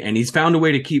impress me. And he's found a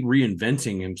way to keep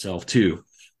reinventing himself too.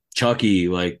 Chucky,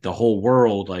 like the whole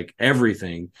world, like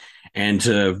everything. And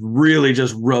to really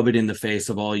just rub it in the face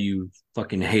of all you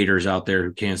fucking haters out there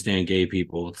who can't stand gay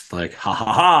people. It's like, ha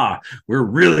ha ha, we're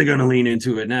really going to lean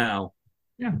into it now.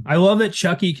 Yeah. I love that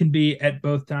Chucky can be at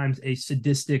both times a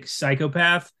sadistic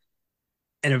psychopath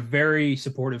and a very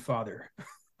supportive father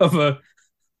of a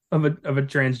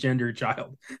transgender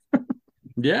child.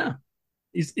 Yeah.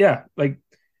 He's yeah, like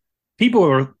people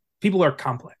are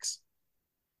complex.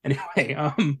 Anyway,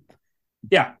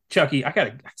 yeah, Chucky.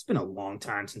 It's been a long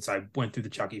time since I went through the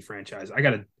Chucky franchise. I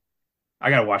gotta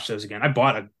watch those again. I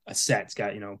bought a set. It's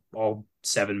got, all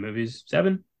 7 movies.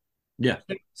 Seven? Yeah.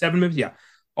 7 movies? Yeah.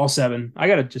 All 7. I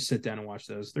gotta just sit down and watch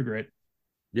those. They're great.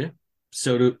 Yeah.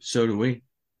 So do we.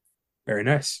 Very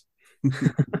nice.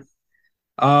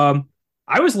 Um,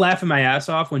 I was laughing my ass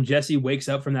off when Jesse wakes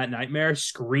up from that nightmare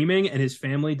screaming and his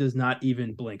family does not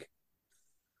even blink.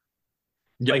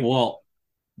 Yeah. Like, Well,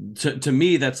 to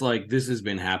me, that's like this has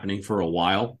been happening for a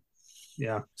while.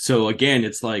 yeah. So again,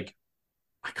 it's like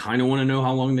I kind of want to know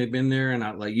how long they've been there, and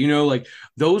I like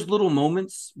those little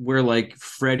moments where like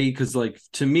Freddy, because like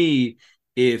to me,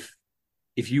 if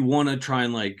you want to try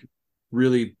and like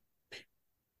really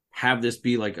have this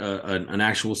be like an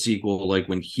actual sequel, like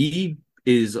when he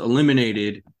is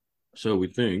eliminated, so we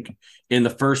think in the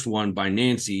first one by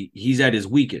Nancy, he's at his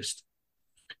weakest.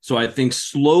 So I think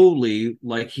slowly,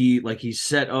 like he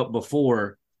set up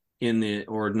before in the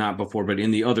or not before, but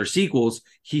in the other sequels,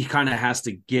 he kind of has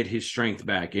to get his strength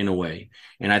back in a way.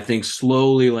 And I think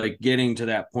slowly, like getting to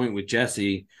that point with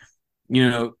Jesse,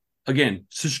 again,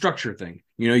 it's a structure thing.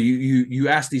 You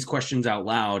ask these questions out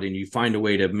loud and you find a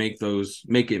way to make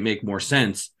it make more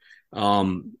sense.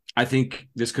 I think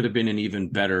this could have been an even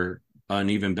better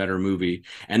movie.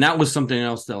 And that was something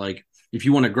else that like if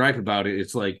you want to gripe about it,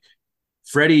 it's like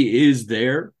Freddy is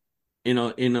there in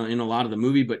a lot of the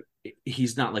movie, but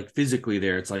he's not like physically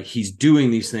there. It's like he's doing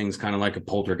these things kind of like a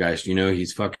poltergeist.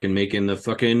 He's fucking making the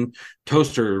fucking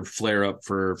toaster flare up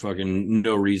for fucking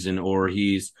no reason, or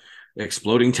he's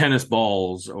exploding tennis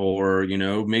balls, or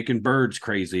making birds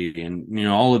crazy, and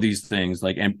all of these things.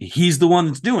 Like, and he's the one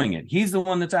that's doing it. He's the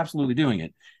one that's absolutely doing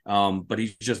it. But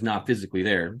he's just not physically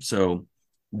there. So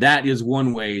that is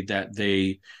one way that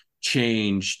they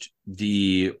changed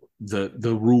the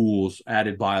rules,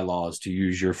 added bylaws, to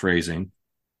use your phrasing.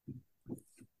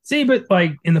 See, but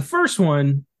like in the first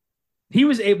one, he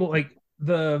was able, like,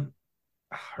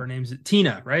 her name's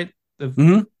Tina, right?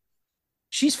 Mm-hmm.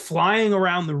 She's flying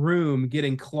around the room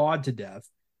getting clawed to death.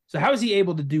 So how is he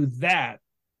able to do that?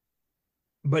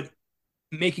 But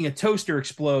making a toaster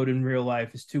explode in real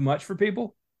life is too much for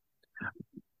people.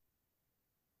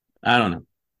 I don't know.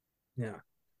 Yeah.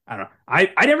 I don't know.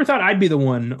 I never thought I'd be the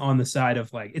one on the side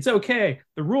of like, it's okay.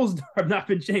 The rules have not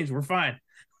been changed. We're fine.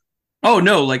 Oh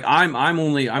no, like I'm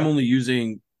only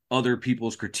using other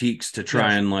people's critiques to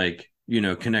try Yes. and like,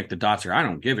 connect the dots here. I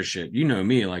don't give a shit. You know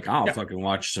me, like I'll Yeah. fucking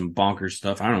watch some bonkers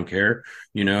stuff. I don't care.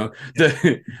 You know,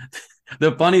 Yeah.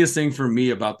 the funniest thing for me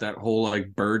about that whole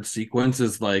like bird sequence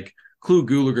is like Clue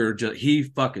Gulager he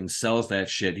fucking sells that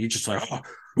shit. He's just like, oh,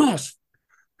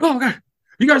 oh god,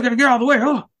 you guys gotta get out of the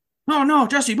way. Oh no,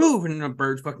 Jesse, move. And the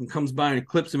bird fucking comes by and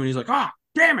clips him and he's like,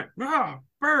 damn it.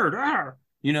 Bird.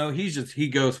 He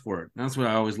goes for it. That's what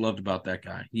I always loved about that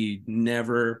guy.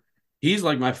 He's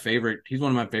like my favorite. He's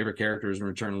one of my favorite characters in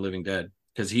Return of the Living Dead.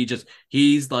 Because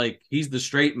he's the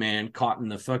straight man caught in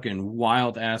the fucking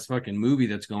wild ass fucking movie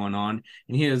that's going on,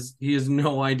 and he has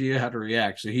no idea how to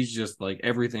react. So he's just like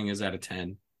everything is at a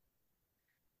 10.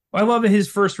 Well, I love that his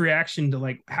first reaction to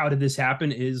like, how did this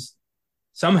happen is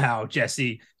somehow,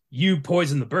 Jesse, you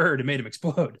poisoned the bird and made him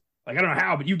explode. Like, I don't know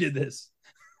how, but you did this.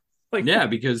 Like, Yeah,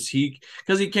 because he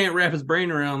can't wrap his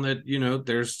brain around that,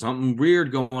 there's something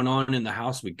weird going on in the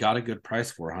house we got a good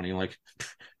price for, honey. Like,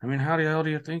 I mean, how the hell do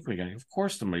you think we got? Of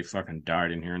course somebody fucking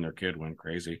died in here and their kid went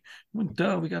crazy. Well,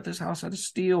 duh, we got this house out of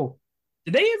steel.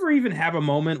 did they ever even have a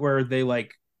moment where they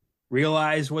like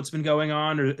realize what's been going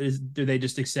on, or do they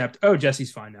just accept, oh,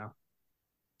 Jesse's fine now?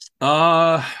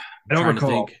 I I'm don't trying to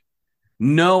recall. think.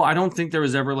 No, I don't think there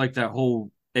was ever like that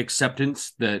whole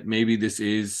acceptance that maybe this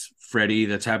is Freddy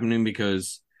that's happening,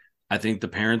 because I think the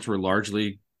parents were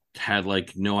largely had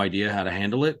like no idea how to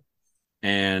handle it.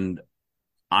 And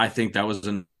I think that was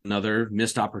another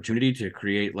missed opportunity to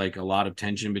create like a lot of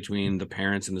tension between the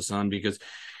parents and the son. Because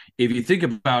if you think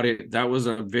about it, that was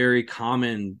a very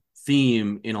common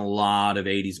theme in a lot of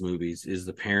 80s movies, is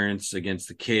the parents against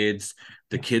the kids.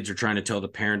 The kids are trying to tell the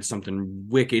parents something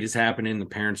wicked is happening. The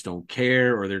parents don't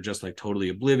care, or they're just like totally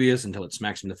oblivious until it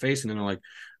smacks them in the face. And then they're like,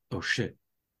 oh shit,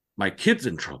 my kid's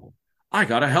in trouble. I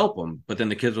gotta help him. But then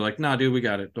the kids are like, nah, dude, we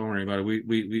got it. Don't worry about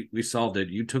it. We solved it.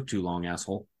 You took too long,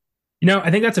 asshole.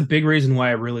 I think that's a big reason why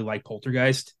I really like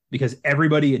Poltergeist, because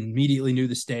everybody immediately knew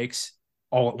the stakes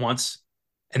all at once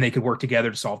and they could work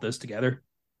together to solve this together.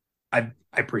 I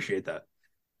appreciate that.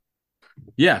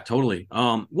 Yeah, totally.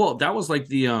 Well, that was like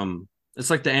it's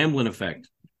like the Amblin effect.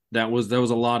 That's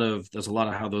a lot of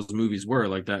how those movies were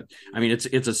like that. I mean,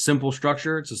 it's a simple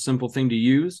structure, it's a simple thing to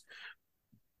use,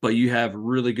 but you have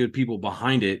really good people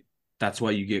behind it. That's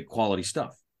why you get quality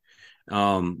stuff.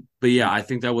 But yeah, I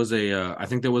think that was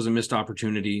a missed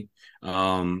opportunity.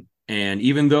 And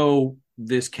even though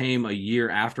this came a year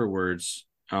afterwards,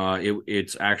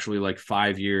 it's actually like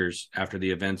 5 years after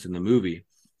the events in the movie.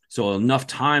 So enough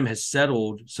time has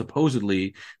settled,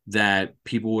 supposedly, that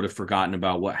people would have forgotten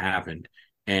about what happened.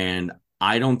 And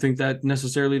I don't think that's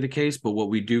necessarily the case, but what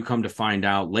we do come to find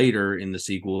out later in the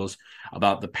sequels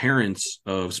about the parents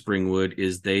of Springwood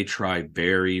is they try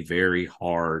very, very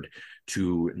hard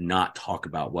to not talk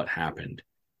about what happened,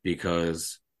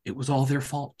 because it was all their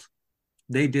fault.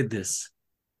 They did this.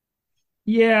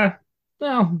 Yeah.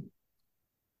 Well,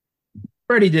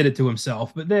 Freddy did it to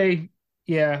himself, but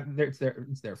yeah, it's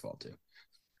their fault too.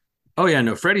 Oh yeah,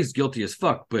 no, Freddy's guilty as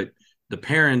fuck, but the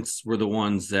parents were the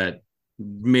ones that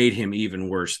made him even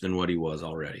worse than what he was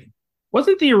already.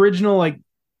 Wasn't the original like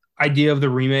idea of the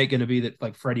remake going to be that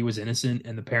like Freddy was innocent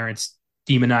and the parents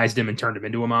demonized him and turned him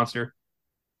into a monster?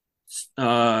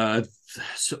 Uh,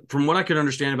 so from what I could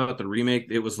understand about the remake,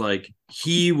 it was like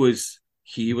he was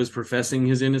professing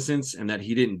his innocence and that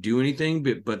he didn't do anything,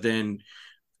 but then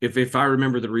if I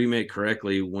remember the remake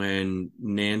correctly, when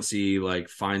Nancy like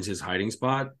finds his hiding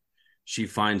spot, she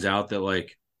finds out that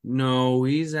like no,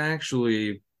 he's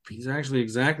actually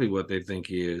exactly what they think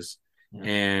he is. Yeah.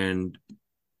 And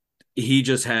he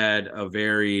just had a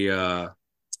very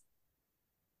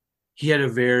he had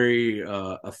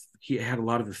a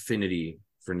lot of affinity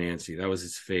for Nancy. That was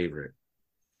his favorite.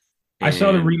 I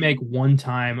saw the And remake one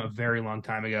time a very long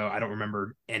time ago. I don't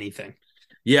remember anything.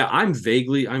 yeah, I'm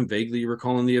vaguely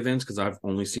recalling the events because I've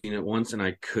only seen it once and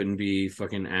I couldn't be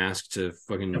fucking asked to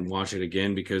fucking watch it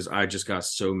again because I just got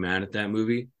so mad at that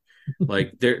movie.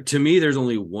 Like there to me, there's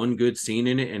only one good scene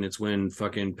in it, and it's when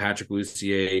fucking Patrick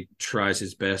Lussier tries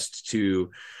his best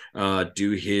to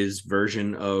do his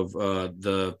version of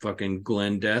the fucking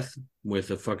Glenn death with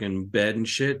a fucking bed and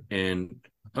shit. And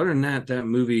other than that, that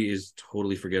movie is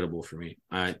totally forgettable for me.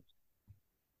 I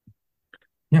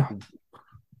Yeah.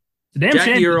 It's a damn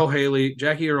Jackie shame. Earl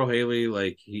Haley,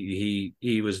 like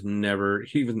he was never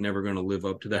going to live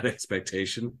up to that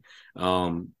expectation.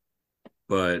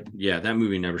 But yeah, that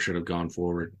movie never should have gone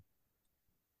forward.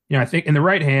 I think in the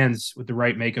right hands with the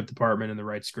right makeup department and the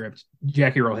right script,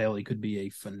 Jackie Earle Haley could be a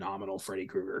phenomenal Freddy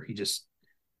Krueger.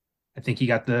 I think he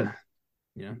got the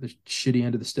shitty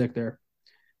end of the stick there.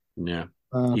 Yeah,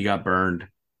 Uh, he got burned.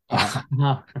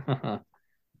 but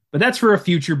that's for a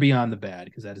future beyond the bad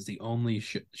because that is the only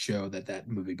show that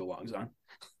movie belongs on.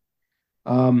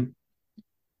 Um,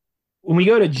 when we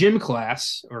go to gym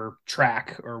class or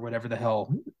track or whatever the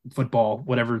hell, football,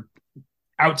 whatever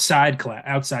outside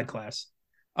class,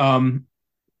 um,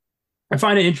 I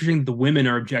find it interesting that the women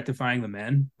are objectifying the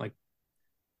men. Like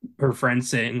her friend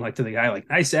saying, like to the guy, like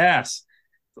 "nice ass."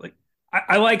 Like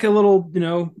I like a little,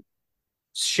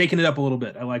 shaking it up a little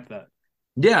bit. I like that.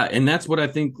 Yeah, and that's what I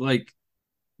think like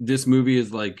this movie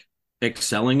is like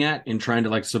excelling at and trying to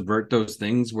like subvert those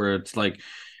things where it's like,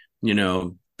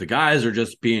 the guys are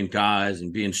just being guys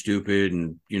and being stupid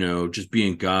and just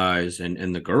being guys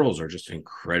and the girls are just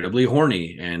incredibly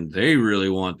horny and they really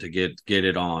want to get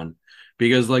it on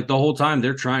because like the whole time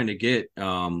they're trying to get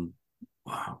wow,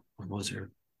 what was her,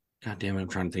 god damn it, I'm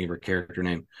trying to think of her character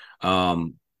name.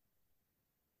 Was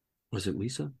it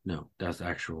Lisa? No, that's the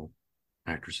actual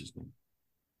actress's name.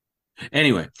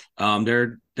 Anyway,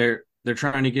 they're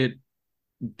trying to get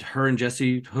her and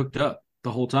Jesse hooked up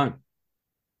the whole time.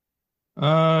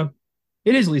 Uh,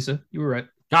 it is Lisa. You were right.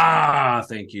 Ah,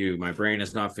 thank you. My brain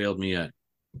has not failed me yet.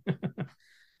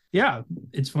 Yeah,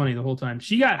 it's funny the whole time.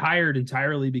 She got hired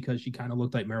entirely because she kind of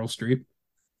looked like Meryl Streep,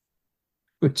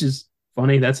 which is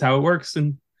funny. That's how it works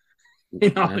in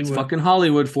That's Hollywood. fucking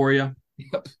Hollywood for you.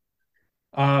 Yep.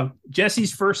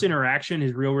 Jesse's first interaction,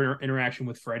 his real interaction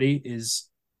with Freddy, is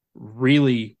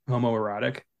really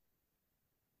homoerotic.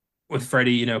 With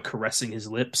Freddy, caressing his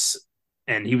lips,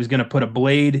 and he was going to put a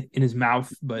blade in his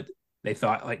mouth, but they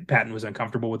thought like Patton was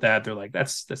uncomfortable with that. They're like,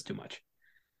 that's too much.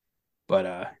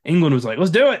 But England was like,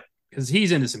 let's do it because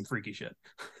he's into some freaky shit.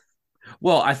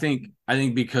 Well, I think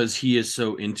because he is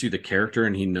so into the character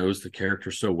and he knows the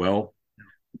character so well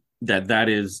that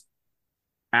is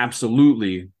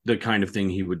absolutely the kind of thing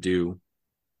he would do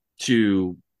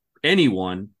to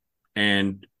anyone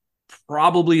and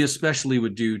probably especially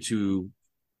would do to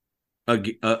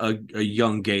a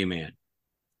young gay man.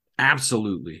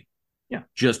 Absolutely. Yeah.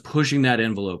 Just pushing that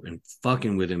envelope and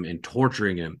fucking with him and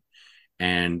torturing him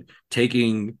and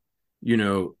taking, you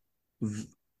know,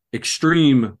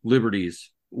 extreme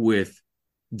liberties with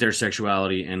their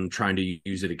sexuality and trying to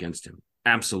use it against him.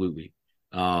 Absolutely.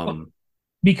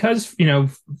 Because,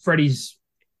 Freddy's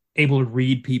able to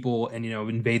read people and,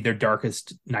 invade their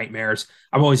darkest nightmares.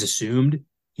 I've always assumed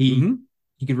he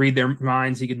he could read their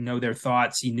minds, he could know their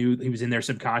thoughts, he knew he was in their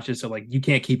subconscious. So like you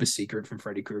can't keep a secret from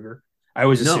Freddy Krueger. I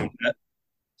always assumed that.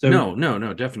 So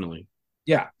no, definitely.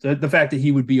 yeah, the fact that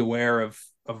he would be aware of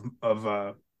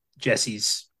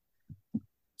Jesse's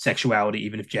sexuality,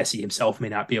 even if Jesse himself may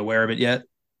not be aware of it yet,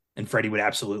 and Freddy would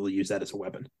absolutely use that as a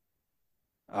weapon.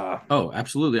 Oh,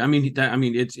 absolutely. I mean,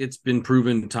 it's been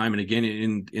proven time and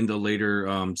again in the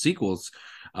later sequels.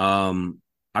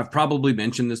 I've probably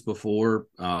mentioned this before.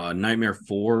 Nightmare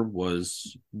 4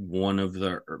 was one of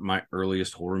my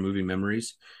earliest horror movie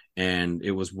memories, and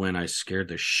it was when I scared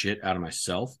the shit out of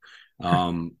myself.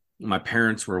 My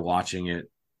parents were watching it,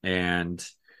 and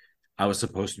I was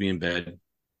supposed to be in bed,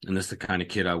 and this is the kind of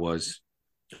kid I was.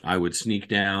 I would sneak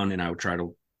down, and I would try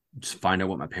to find out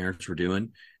what my parents were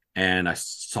doing. And I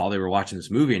saw they were watching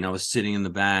this movie, and I was sitting in the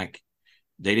back.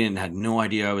 They had no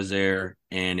idea I was there,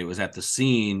 and it was at the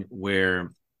scene where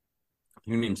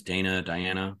her name's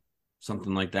Diana,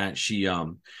 something like that. She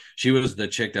was the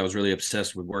chick that was really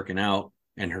obsessed with working out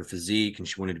and her physique, and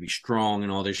she wanted to be strong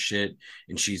and all this shit.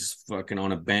 And she's fucking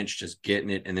on a bench just getting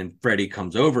it, and then Freddy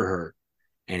comes over her,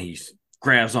 and he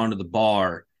grabs onto the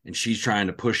bar. And she's trying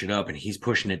to push it up and he's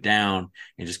pushing it down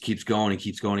and just keeps going and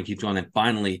keeps going and keeps going. And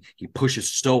finally he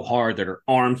pushes so hard that her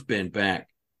arms bend back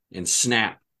and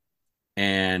snap.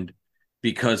 And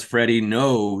because Freddy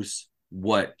knows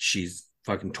what she's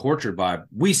fucking tortured by,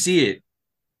 we see it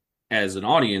as an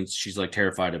audience. She's like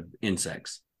terrified of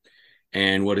insects.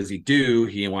 And what does he do?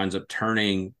 He winds up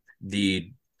turning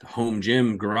the home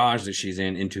gym garage that she's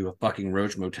in into a fucking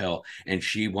roach motel, and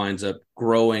she winds up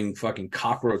growing fucking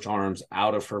cockroach arms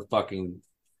out of her fucking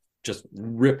just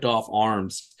ripped off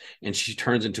arms, and she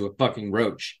turns into a fucking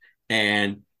roach.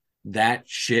 And that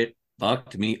shit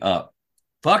fucked me up.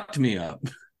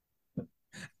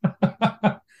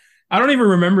 I don't even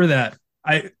remember that.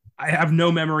 I have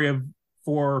no memory of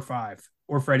 4 or 5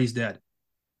 or Freddy's Dead.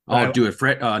 Oh, do it.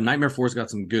 Nightmare 4's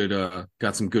got some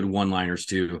good one-liners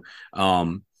too.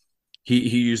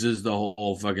 He uses the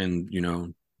whole fucking,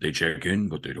 they check in,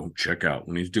 but they don't check out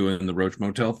when he's doing the Roach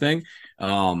Motel thing.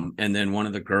 And then one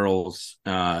of the girls,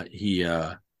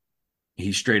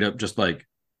 he straight up just like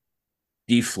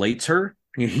deflates her.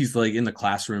 He's like in the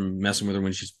classroom messing with her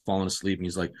when she's falling asleep, and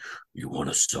he's like, "You want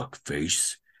to suck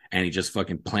face?" And he just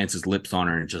fucking plants his lips on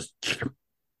her and just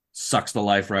sucks the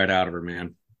life right out of her,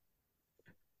 man.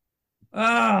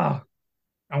 Ah,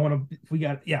 I want to. We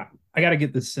got. Yeah, I got to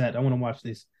get this set. I want to watch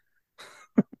these.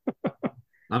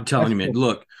 I'm telling That's you, man.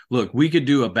 cool. Look, we could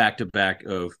do a back to back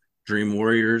of Dream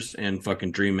Warriors and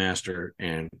fucking Dream Master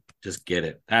and just get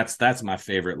it. That's my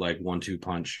favorite like 1-2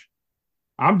 punch.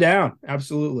 I'm down.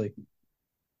 Absolutely.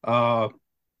 Uh,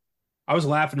 I was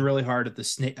laughing really hard at the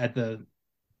snake at the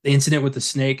incident with the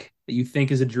snake that you think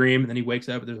is a dream, and then he wakes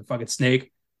up and there's a fucking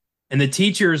snake, and the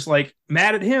teacher's like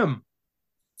mad at him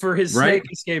for his Right?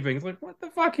 snake escaping. It's like, what the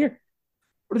fuck here?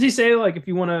 What does he say? Like, if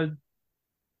you want to,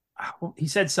 he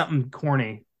said something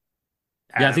corny.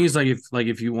 I Yeah, I don't think it's like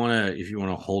if you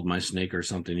wanna hold my snake or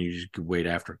something, you just could wait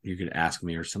after you could ask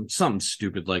me or something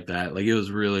stupid like that. Like it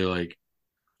was really like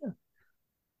know.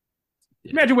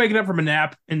 yeah. Imagine waking up from a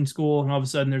nap in school and all of a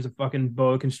sudden there's a fucking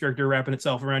boa constrictor wrapping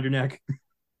itself around your neck.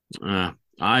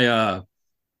 I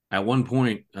at one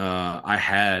point I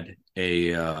had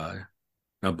a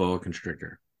boa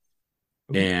constrictor.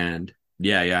 Ooh. And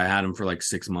yeah, I had him for like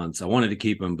 6 months. I wanted to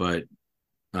keep him, but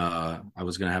I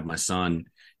was gonna have my son,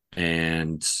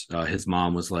 and his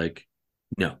mom was like,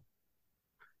 "No,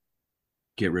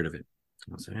 get rid of it."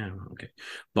 I was like, "Yeah, okay."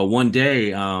 But one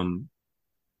day, well,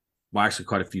 actually,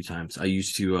 quite a few times, I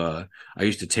used to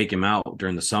take him out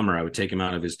during the summer. I would take him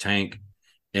out of his tank,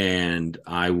 and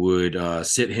I would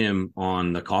sit him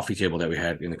on the coffee table that we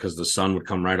had, because the sun would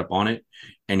come right up on it,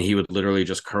 and he would literally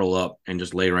just curl up and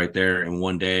just lay right there. And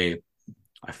one day,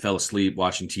 I fell asleep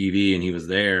watching TV, and he was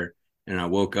there, and I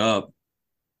woke up,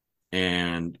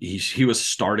 and he was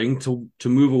starting to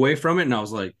move away from it, and I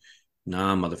was like,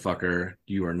 "Nah, motherfucker,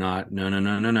 you are not. No, no,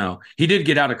 no, no, no." He did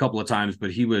get out a couple of times,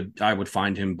 but I would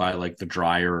find him by like the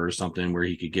dryer or something where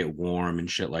he could get warm and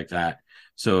shit like that.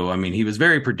 So I mean, he was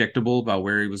very predictable about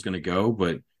where he was going to go,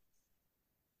 but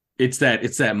it's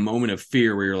that moment of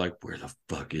fear where you're like, "Where the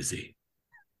fuck is he?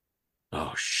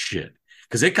 Oh shit!"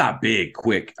 Because it got big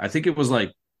quick. I think it was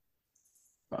like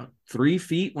 3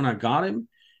 feet when I got him,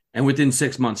 and within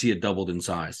 6 months he had doubled in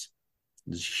size. It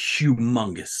was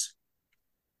humongous.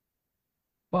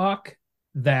 Fuck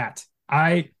that.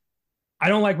 I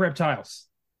don't like reptiles,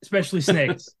 especially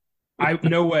snakes. I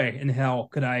no way in hell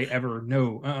could I ever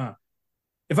no.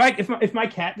 If my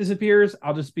cat disappears,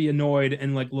 I'll just be annoyed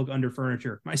and like look under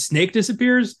furniture. My snake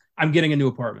disappears, I'm getting a new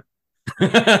apartment.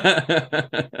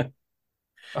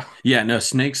 Yeah, no,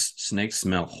 snakes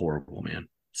smell horrible, man.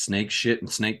 Snake shit and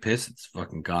snake piss, it's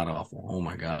fucking god awful. Oh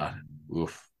my god.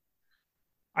 Oof.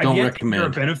 I Don't get the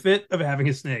recommend. benefit of having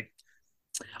a snake.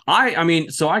 I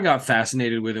mean, so I got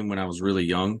fascinated with him when I was really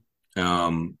young.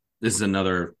 This is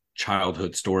another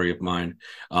childhood story of mine.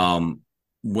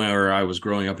 Where I was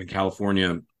growing up in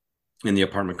California in the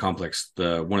apartment complex,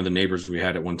 the one of the neighbors we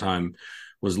had at one time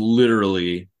was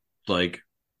literally like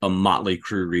a Motley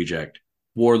Crue reject.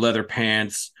 Wore leather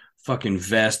pants, fucking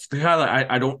vest. The guy,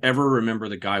 I don't ever remember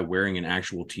the guy wearing an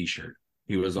actual t-shirt.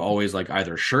 He was always like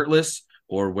either shirtless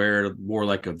or wore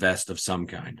like a vest of some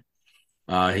kind.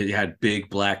 He had big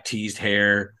black teased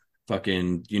hair,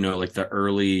 fucking, like the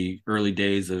early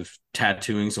days of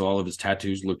tattooing. So all of his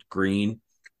tattoos looked green,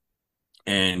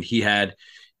 and he had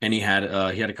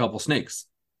a couple snakes,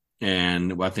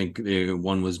 and I think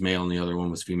one was male and the other one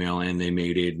was female, and they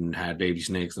mated and had baby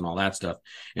snakes and all that stuff.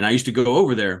 And I used to go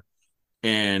over there,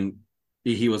 and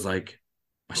he was like,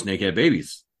 "My snake had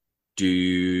babies. Do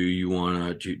you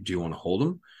want to hold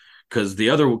them?" Because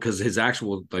his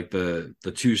actual like the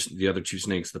other two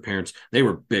snakes, the parents, they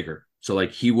were bigger, so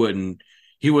like he wouldn't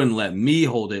let me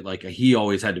hold it. Like he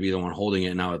always had to be the one holding it,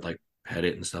 and I would like pet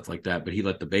it and stuff like that. But he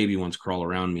let the baby ones crawl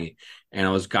around me,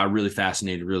 and got really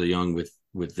fascinated really young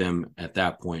with them at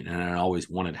that point, and I always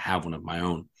wanted to have one of my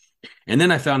own. And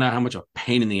then I found out how much a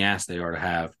pain in the ass they are to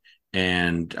have,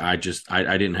 and I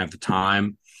didn't have the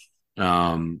time.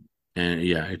 And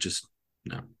yeah, it just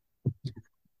no.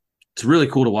 It's really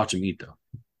cool to watch him eat, though.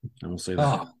 I will say that.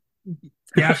 Oh,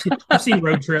 yeah, I've seen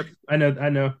Road Trip. I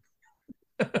know.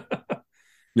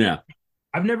 Yeah.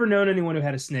 I've never known anyone who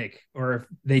had a snake, or if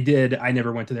they did, I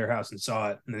never went to their house and saw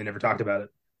it, and they never talked about it.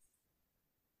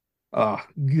 Oh,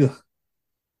 ugh.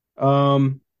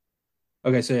 Um.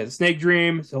 Okay, so yeah, the snake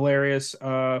dream is hilarious.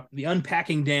 The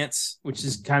unpacking dance, which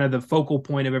is kind of the focal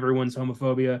point of everyone's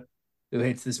homophobia, who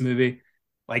hates this movie.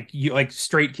 Like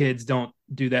straight kids don't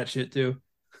do that shit too.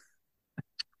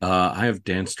 I have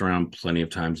danced around plenty of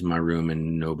times in my room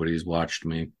and nobody's watched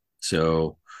me.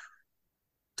 So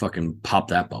fucking pop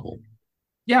that bubble.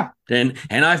 Yeah, And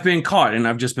I've been caught and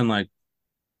I've just been like,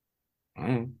 I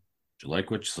don't know. Do you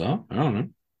like what you saw? I don't know.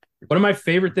 One of my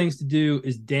favorite things to do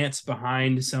is dance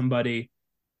behind somebody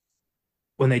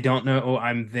when they don't know, oh,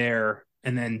 I'm there.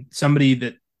 And then somebody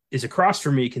that is across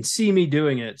from me can see me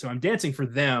doing it. So I'm dancing for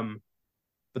them,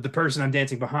 but the person I'm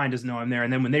dancing behind doesn't know I'm there.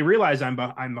 And then when they realize I'm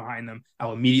behind them,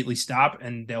 I'll immediately stop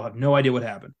and they'll have no idea what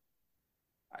happened.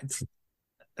 It's,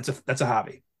 that's a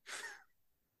hobby.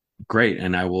 Great,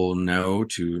 and I will know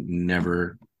to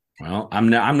never. Well, I'm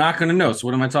not going to know. So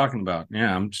what am I talking about?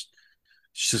 Yeah, I'm just.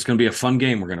 It's just going to be a fun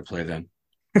game we're going to play then.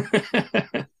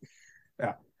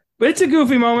 Yeah, but it's a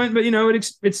goofy moment. But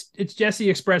it's Jesse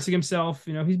expressing himself.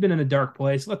 He's been in a dark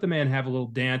place. Let the man have a little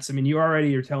dance. I mean, you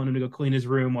already are telling him to go clean his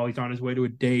room while he's on his way to a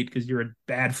date because you're a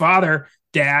bad father,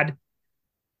 Dad.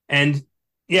 And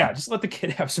yeah, just let the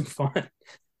kid have some fun.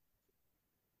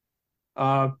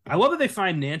 I love that they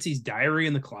find Nancy's diary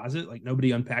in the closet. Like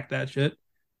nobody unpacked that shit,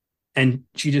 and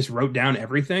she just wrote down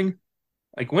everything.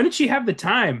 Like when did she have the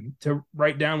time to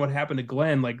write down what happened to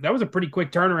Glenn? Like that was a pretty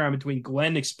quick turnaround between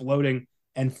Glenn exploding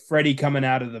and Freddy coming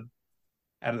out of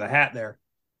the hat there.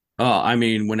 Oh, I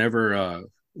mean,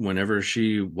 whenever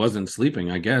she wasn't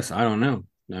sleeping, I guess I don't know.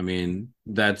 I mean,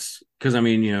 that's because I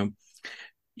mean,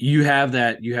 you have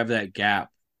that gap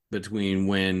between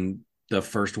when the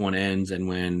first one ends and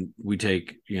when we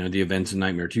take the events in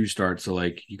Nightmare 2 start. So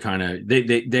like you kind of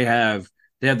they have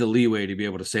the leeway to be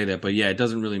able to say that, but yeah, it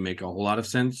doesn't really make a whole lot of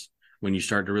sense when you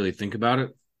start to really think about it.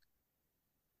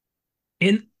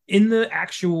 In the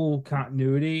actual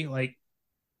continuity, like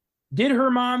did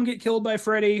her mom get killed by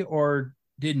Freddy or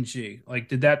didn't she? Like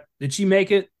did she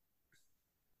make it?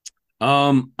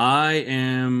 I'm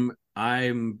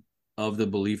of the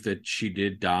belief that she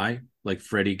did die, like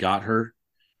Freddy got her,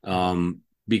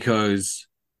 because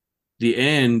the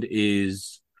end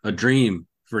is a dream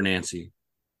for Nancy.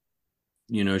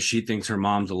 She thinks her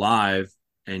mom's alive,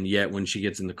 and yet when she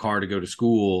gets in the car to go to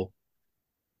school,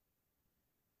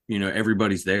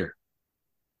 everybody's there.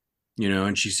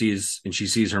 And she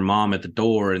sees her mom at the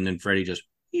door, and then Freddy just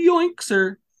yoinks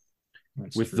her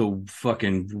That's with true. the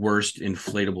fucking worst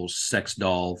inflatable sex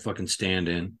doll fucking stand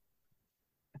in.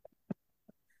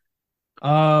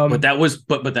 But Um that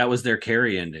was their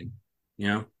Carrie ending, you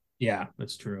know? yeah,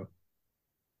 that's true.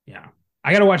 Yeah.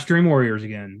 I gotta watch Dream Warriors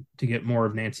again to get more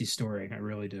of Nancy's story. I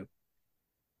really do.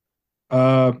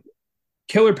 Uh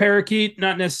Killer Parakeet,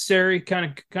 not necessary,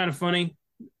 kind of funny.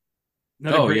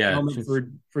 Another Oh great yeah, moment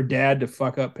for dad to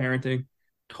fuck up parenting.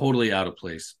 totally out of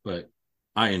place, but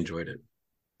I enjoyed it.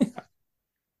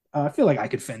 I feel like I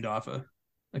could fend off a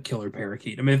killer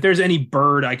parakeet. I mean, if there's any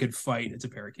bird I could fight, it's a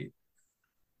parakeet.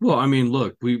 Well, I mean,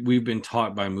 look, we've been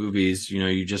taught by movies,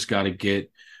 you just got to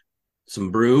get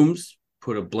some brooms,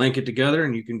 put a blanket together,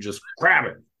 and you can just grab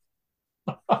it.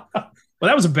 Well,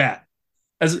 that was a bat.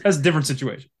 That's a different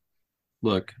situation.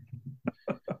 Look,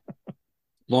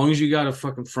 long as you got a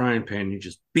fucking frying pan, you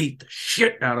just beat the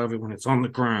shit out of it when it's on the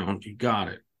ground. You got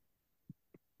it.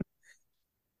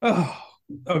 Oh,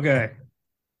 okay.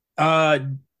 Uh,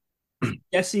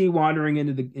 Jesse wandering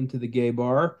into the gay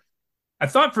bar. I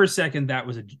thought for a second that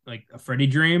was a Freddy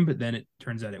dream, but then it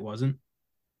turns out it wasn't.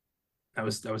 That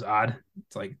was odd.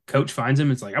 It's like coach finds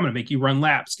him. It's like I'm gonna make you run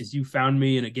laps because you found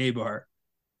me in a gay bar.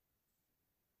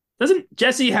 Doesn't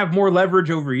Jesse have more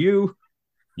leverage over you?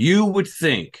 You would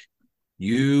think.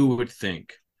 You would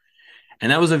think.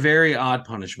 And that was a very odd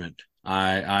punishment.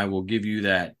 I will give you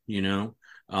that,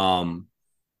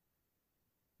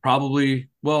 Probably,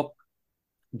 well,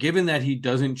 given that he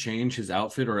doesn't change his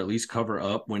outfit or at least cover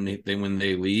up when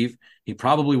they leave, he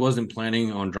probably wasn't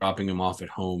planning on dropping him off at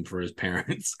home for his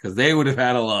parents because they would have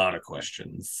had a lot of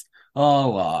questions. A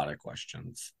lot of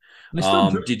questions. They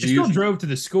still Did they still you drove to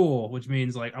the school, which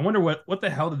means like I wonder what the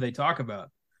hell did they talk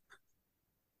about?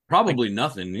 Like, probably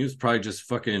nothing? He was probably just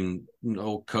fucking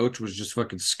old coach was just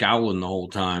fucking scowling the whole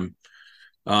time.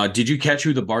 Did you catch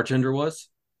who the bartender was?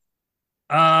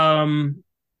 um,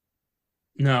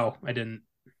 no, I didn't.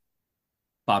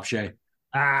 Bob Shay.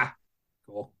 Ah,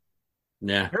 cool.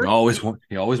 Yeah, he Eric, always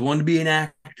he always wanted to be an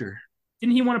actor.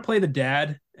 didn't he want to play the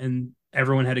dad, and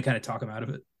everyone had to kind of talk him out of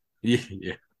it? Yeah,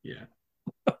 yeah, yeah.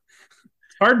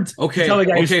 It's hard to tell Okay, the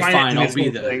guy who's okay, fine. financing I'll this be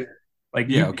whole the thing. Like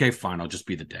Yeah, you, okay, fine. I'll just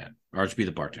be the dad, or I'll just be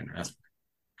the bartender. That's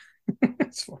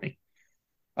it's funny.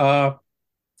 Uh,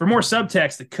 for more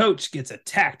subtext, the coach gets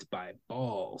attacked by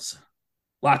balls.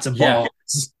 Lots of yeah,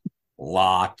 balls.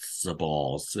 lots of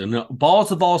balls and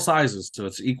balls of all sizes, so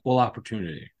it's equal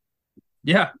opportunity.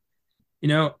 Yeah,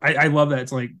 I love that.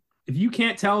 It's like if you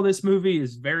can't tell this movie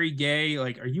is very gay,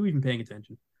 like, are you even paying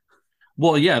attention?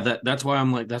 Well, yeah, that's why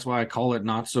I'm like that's why I call it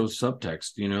not so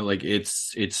subtext. Like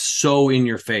it's so in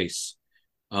your face,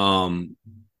 um,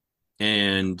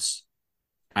 and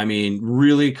I mean,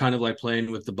 really kind of like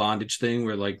playing with the bondage thing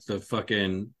where like the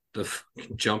fucking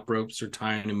jump ropes are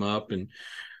tying him up, and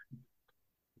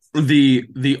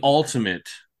the ultimate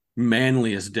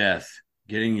manliest death,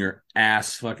 getting your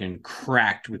ass fucking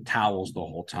cracked with towels the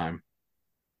whole time.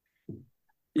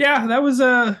 Yeah, that was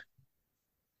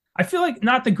I feel like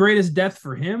not the greatest death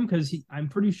for him because I'm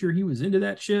pretty sure he was into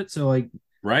that shit. So like,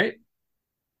 Right?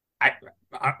 I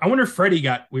I wonder if Freddy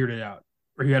got weirded out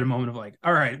or he had a moment of like,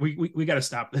 all right, we got to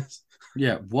stop this.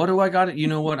 Yeah. What do I got it? You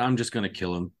know what? I'm just gonna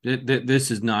kill him.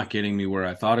 This is not getting me where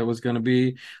I thought it was gonna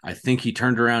be. I think he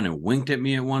turned around and winked at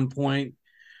me at one point.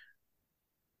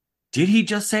 Did he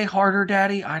just say harder,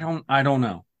 Daddy? I don't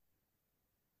know.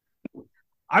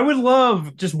 I would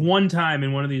love just one time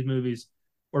in one of these movies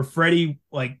where Freddy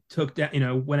like took that,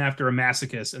 went after a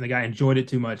masochist and the guy enjoyed it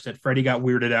too much that Freddy got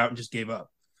weirded out and just gave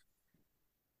up.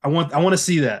 I want to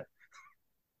see that.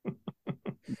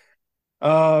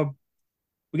 Uh,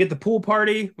 we get the pool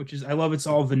party, which is I love. It's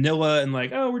all vanilla and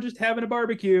like, oh, we're just having a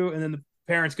barbecue, and then the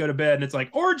parents go to bed and it's like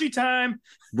orgy time.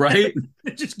 Right?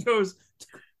 It just goes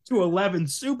to 11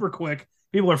 super quick.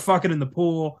 People are fucking in the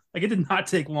pool. Like it did not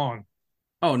take long.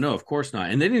 Oh no, of course not.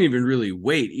 And they didn't even really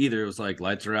wait either. It was like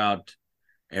lights are out.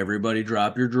 Everybody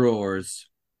drop your drawers.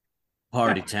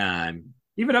 Party Yeah. time.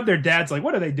 Even up there, dad's like,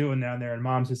 what are they doing down there? And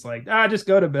mom's just like, just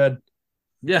go to bed.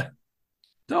 Yeah.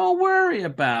 Don't worry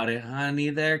about it, honey.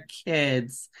 They're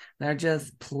kids. They're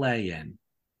just playing.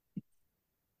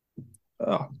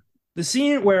 Oh, the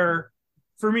scene where,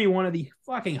 for me, one of the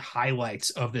fucking highlights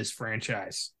of this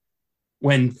franchise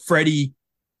when Freddy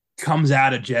comes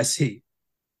out of Jesse.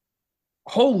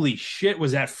 Holy shit,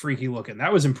 was that freaky looking?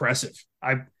 That was impressive.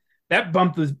 I That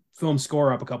bumped the film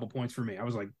score up a couple points for me. I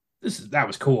was like, that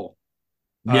was cool.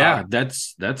 Yeah,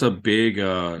 that's a big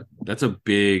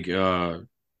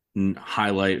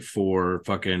highlight for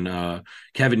fucking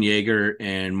Kevin Yeager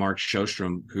and Mark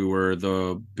Shostrom, who were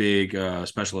the big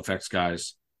special effects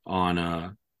guys on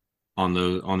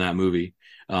that movie.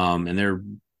 And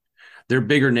they're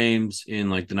bigger names in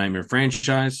like the Nightmare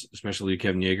franchise, especially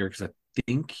Kevin Yeager, because I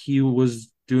think he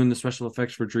was doing the special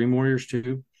effects for Dream Warriors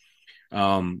too.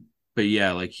 But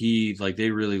yeah, like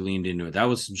they really leaned into it. That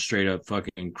was some straight up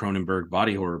fucking Cronenberg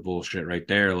body horror bullshit right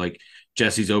there. Like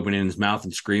Jesse's opening his mouth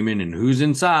and screaming, and who's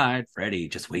inside? Freddy,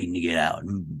 just waiting to get out.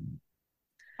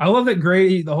 I love that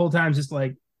Grady the whole time just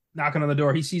like knocking on the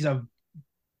door. He sees a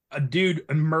dude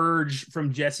emerge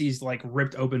from Jesse's like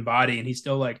ripped open body, and he's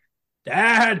still like,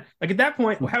 Dad. Like at that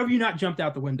point, how have you not jumped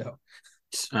out the window?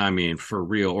 I mean, for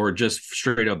real, or just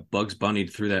straight up Bugs Bunny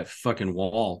through that fucking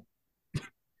wall.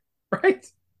 Right?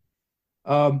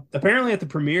 Apparently at the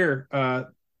premiere,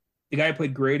 the guy who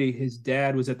played Grady, his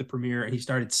dad was at the premiere and he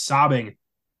started sobbing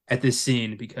at this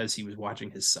scene because he was watching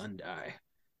his son die.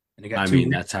 And it I mean,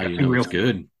 that's how you too know real. it's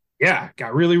good. Yeah, it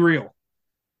got really real.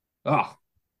 Oh.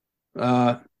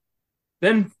 Uh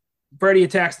then Freddy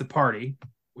attacks the party,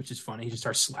 which is funny. He just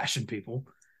starts slashing people.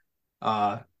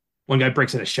 Uh One guy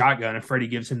breaks out a shotgun and Freddy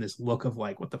gives him this look of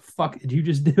like, what the fuck did you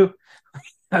just do?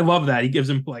 I love that. He gives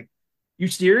him like, you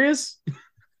serious?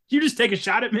 You just take a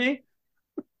shot at me?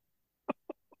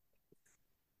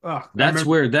 Oh, I That's remember.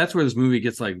 where that's where this movie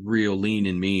gets like real lean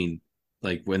and mean.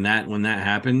 Like when that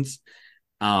happens,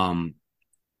 um,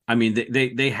 I mean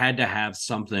they had to have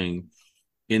something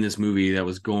in this movie that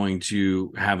was going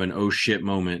to have an oh shit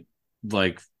moment,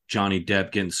 like Johnny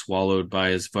Depp getting swallowed by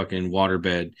his fucking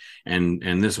waterbed, and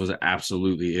this was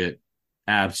absolutely it,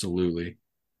 absolutely.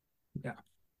 Yeah.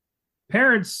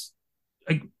 Parents,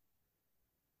 like,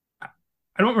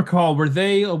 I don't recall. Were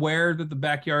they aware that the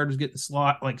backyard was getting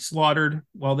slaughtered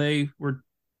while they were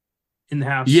in the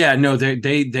house? Yeah, no,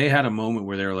 they had a moment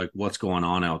where they were like, "What's going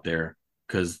on out there?"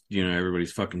 Because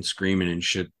everybody's fucking screaming and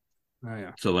shit. Oh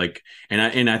yeah. So like,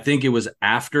 and I think it was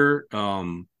after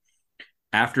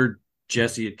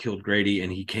Jesse had killed Grady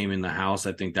and he came in the house.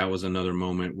 I think that was another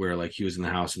moment where like he was in the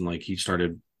house and like he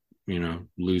started,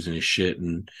 losing his shit,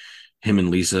 and him and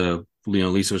Lisa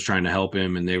was trying to help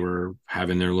him and they were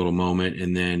having their little moment,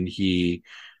 and then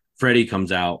Freddy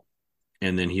comes out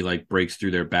and then he like breaks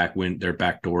through their back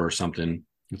door or something.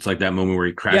 It's like that moment where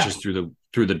he Yeah. crashes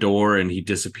through the door and he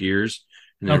disappears,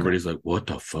 and Okay. everybody's like, "What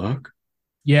the fuck?"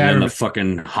 And Yeah, I then the remember.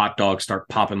 fucking hot dogs start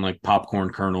popping like popcorn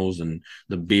kernels, and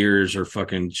the beers are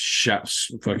fucking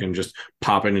just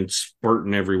popping and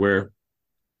spurting everywhere.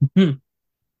 Hmm.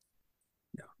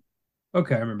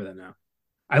 Okay, I remember that now.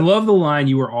 I love the line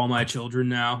 "You are all my children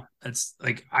now." That's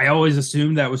like I always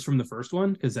assumed that was from the first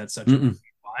one because that's such a Mm-mm.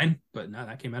 line, but no,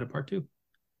 that came out of part two.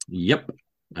 Yep.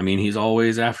 I mean, he's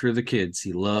always after the kids.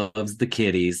 He loves the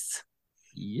kiddies.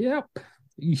 Yep.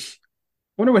 Eesh.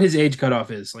 Wonder what his age cutoff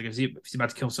is. Like, if he's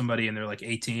about to kill somebody and they're like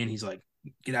 18, he's like,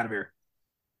 get out of here.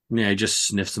 Yeah, he just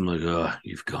sniffs them like, oh,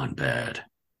 you've gone bad.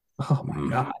 Oh my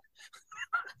God.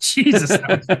 Jesus,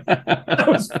 that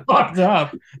was fucked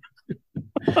up.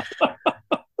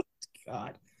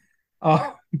 God.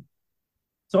 Uh,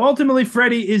 so ultimately,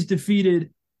 Freddy is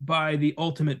defeated by the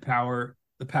ultimate power,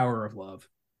 the power of love,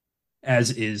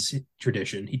 as is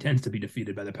tradition. He tends to be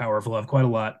defeated by the power of love quite a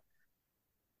lot.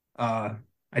 I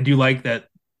do like that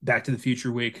Back to the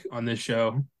Future week on this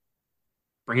show,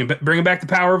 bringing back the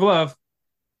power of love.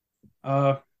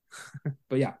 Uh,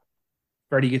 but yeah,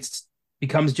 Freddy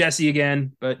becomes Jesse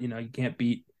again, but you can't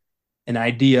beat an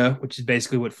idea, which is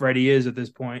basically what Freddy is at this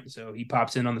point. So he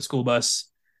pops in on the school bus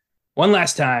one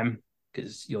last time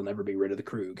because you'll never be rid of the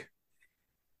Krug.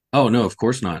 Oh no, of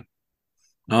course not.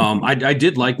 I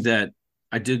did like that.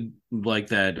 I did like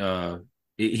that.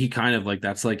 He kind of like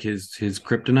that's like his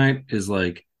kryptonite is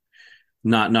like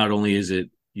not only is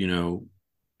it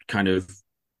kind of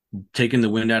taking the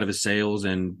wind out of his sails,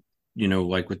 and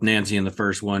like with Nancy in the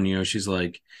first one, she's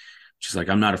like,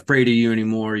 I'm not afraid of you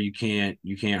anymore. You can't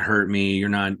hurt me. You're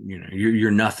not,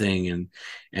 you're nothing.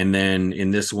 And then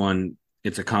in this one,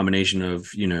 it's a combination of,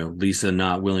 Lisa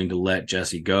not willing to let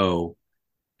Jesse go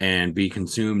and be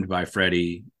consumed by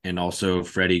Freddy, and also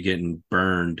Freddy getting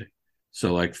burned.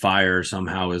 So like fire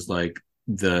somehow is like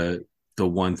the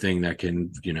one thing that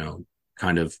can,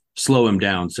 kind of slow him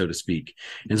down, so to speak.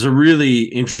 And it's a really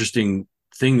interesting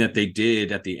thing that they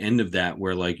did at the end of that,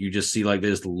 where like you just see like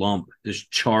this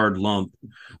charred lump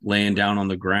laying down on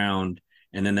the ground,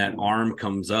 and then that arm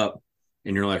comes up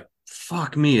and you're like,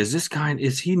 fuck me,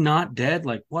 is he not dead?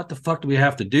 Like, what the fuck do we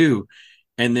have to do?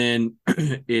 And then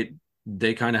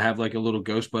they kind of have like a little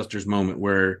Ghostbusters moment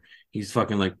where he's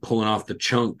fucking like pulling off the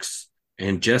chunks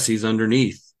and Jesse's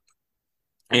underneath.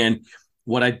 And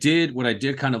what I did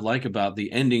kind of like about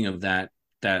the ending of that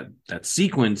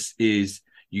sequence is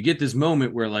you get this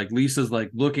moment where like Lisa's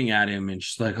like looking at him and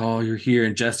she's like, oh, you're here.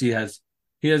 And Jesse has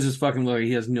this fucking look.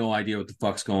 He has no idea what the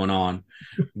fuck's going on.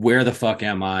 Where the fuck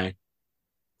am I?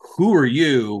 Who are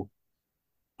you?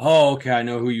 Oh, okay, I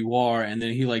know who you are. And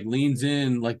then he like leans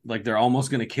in like they're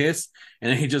almost gonna kiss,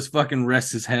 and then he just fucking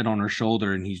rests his head on her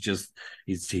shoulder, and he's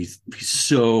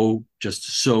so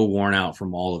worn out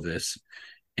from all of this.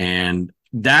 And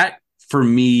that for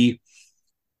me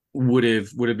would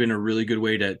have been a really good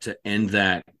way to end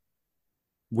that,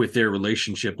 with their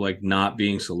relationship like not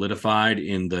being solidified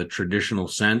in the traditional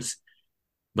sense.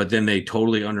 But then they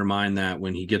totally undermine that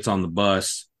when he gets on the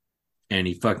bus and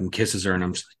he fucking kisses her, and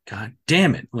I'm just like, God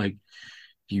damn it. Like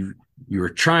you were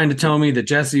trying to tell me that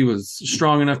Jesse was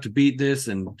strong enough to beat this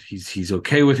and he's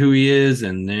okay with who he is,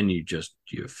 and then you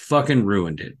fucking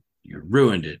ruined it. You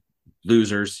ruined it.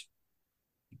 Losers.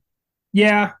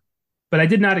 Yeah, but I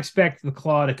did not expect the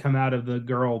claw to come out of the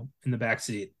girl in the back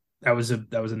seat. That was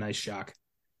a nice shock.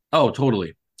 Oh,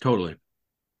 totally. Well,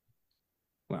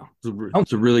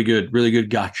 it's a really good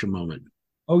gotcha moment.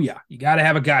 Oh yeah, you got to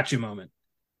have a gotcha moment.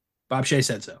 Bob Shea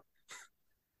said so.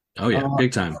 Oh yeah,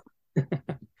 big time.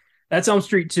 That's Elm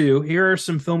Street 2. Here are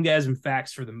some FILMGAZM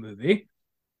facts for the movie.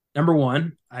 Number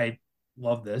one, I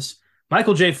love this.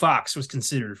 Michael J. Fox was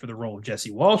considered for the role of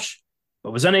Jesse Walsh,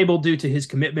 but was unable due to his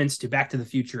commitments to Back to the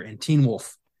Future and Teen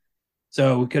Wolf.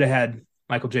 So we could have had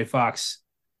Michael J. Fox.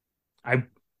 I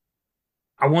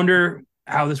wonder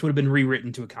how this would have been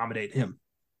rewritten to accommodate him.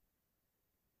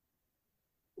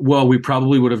 Well, we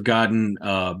probably would have gotten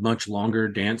a much longer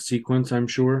dance sequence, I'm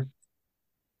sure.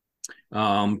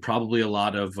 Probably a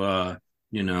lot of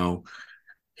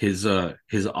his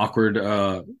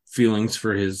awkward feelings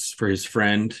for his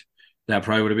friend. That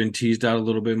probably would have been teased out a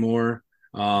little bit more.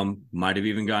 Might have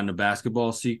even gotten a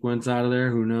basketball sequence out of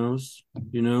there. Who knows?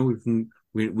 We know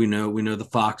the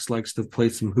Fox likes to play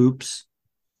some hoops.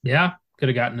 Yeah, could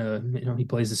have gotten he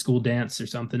plays the school dance or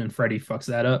something, and Freddy fucks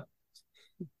that up.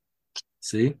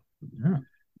 See, yeah.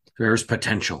 There's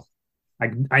potential.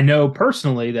 I know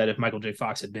personally that if Michael J.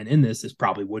 Fox had been in this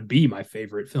probably would be my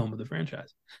favorite film of the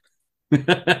franchise. And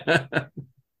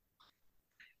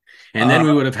then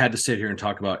we would have had to sit here and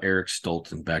talk about Eric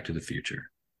Stoltz in Back to the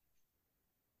Future.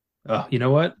 You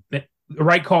know what? The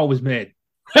right call was made.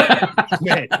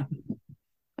 I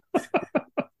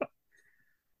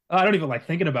don't even like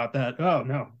thinking about that. Oh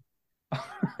no.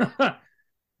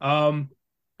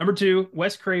 Number two,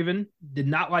 Wes Craven did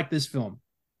not like this film.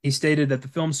 He stated that the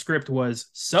film's script was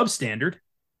substandard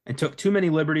and took too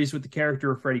many liberties with the character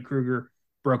of Freddy Krueger,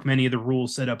 broke many of the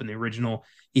rules set up in the original.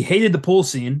 He hated the pool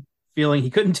scene, feeling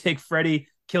he couldn't take Freddy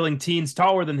killing teens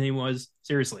taller than he was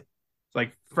seriously. It's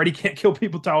like Freddy can't kill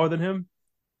people taller than him.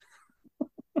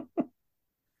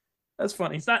 That's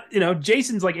funny. It's not,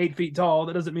 Jason's like 8 feet tall.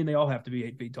 That doesn't mean they all have to be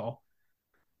 8 feet tall.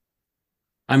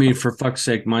 I mean, for fuck's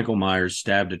sake, Michael Myers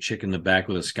stabbed a chick in the back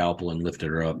with a scalpel and lifted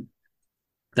her up.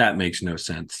 That makes no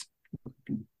sense.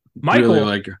 Really, Michael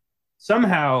like,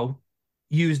 somehow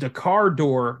used a car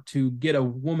door to get a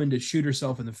woman to shoot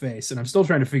herself in the face, and I'm still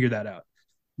trying to figure that out.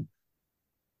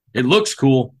 it looks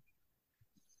cool.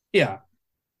 Yeah.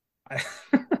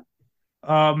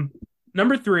 um,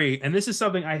 Number three, and this is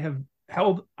something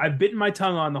I've bitten my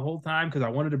tongue on the whole time because I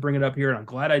wanted to bring it up here, and I'm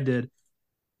glad I did.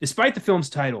 Despite the film's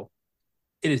title,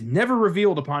 it is never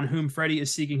revealed upon whom Freddy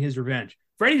is seeking his revenge.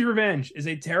 Freddy's Revenge is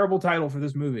a terrible title for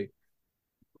this movie.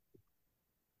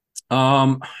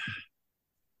 Um,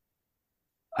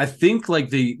 I think like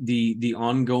the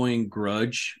ongoing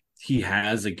grudge he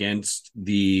has against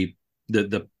the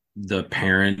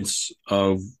parents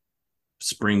of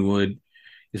Springwood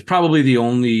is probably the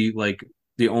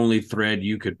only thread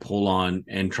you could pull on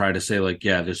and try to say like,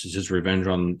 yeah, this is his revenge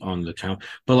on the town.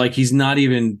 But like he's not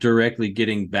even directly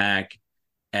getting back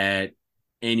at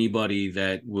anybody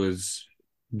that was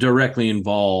directly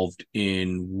involved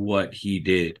in what he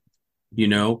did, you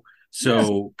know? Yes.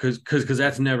 So because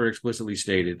that's never explicitly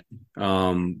stated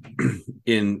in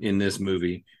this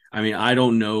movie. I mean, I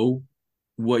don't know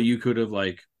what you could have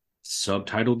like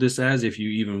subtitled this as if you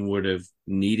even would have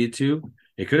needed to.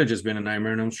 It could have just been a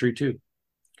Nightmare on Elm Street 2,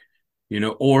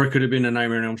 or it could have been a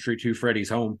Nightmare on Elm Street 2 Freddy's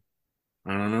Home.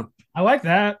 I don't know. I like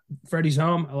that. Freddy's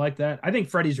Home. I like that. I think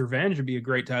Freddy's Revenge would be a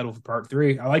great title for part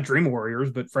three. I like Dream Warriors,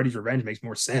 but Freddy's Revenge makes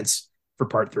more sense for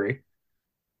part three.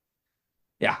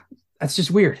 Yeah, that's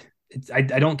just weird. I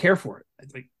don't care for it.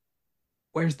 It's like,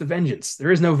 where's the vengeance?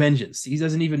 There is no vengeance. He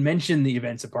doesn't even mention the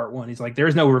events of part one. He's like,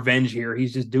 there's no revenge here.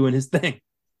 He's just doing his thing.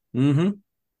 Mm-hmm.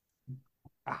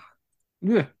 Ah,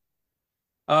 yeah.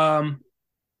 Um,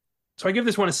 so I give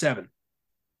this one a 7.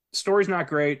 Story's not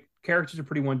great. Characters are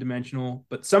pretty one dimensional,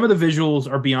 but some of the visuals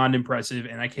are beyond impressive,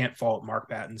 and I can't fault Mark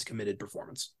Patton's committed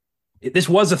performance. This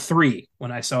was a 3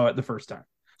 when I saw it the first time.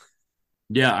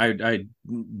 Yeah,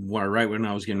 right when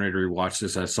I was getting ready to rewatch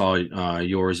this, I saw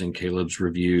yours and Caleb's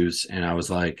reviews, and I was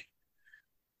like,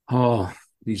 "Oh,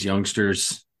 these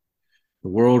youngsters! The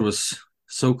world was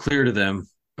so clear to them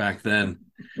back then.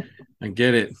 I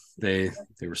get it. They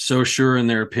were so sure in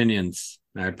their opinions.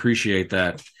 I appreciate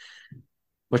that,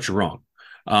 but you're wrong."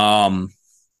 Being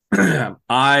that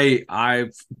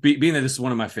this is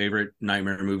one of my favorite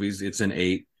Nightmare movies, it's an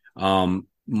 8.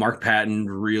 Mark Patton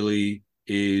really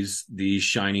is the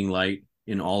shining light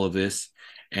in all of this,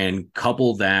 and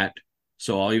couple that.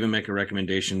 So I'll even make a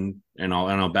recommendation, and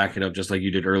I'll back it up just like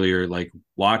you did earlier. Like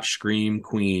watch Scream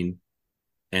Queen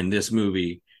and this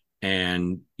movie,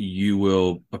 and you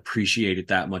will appreciate it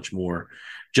that much more.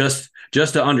 Just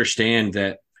to understand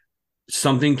that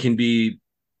something can be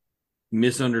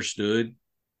misunderstood,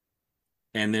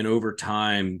 and then over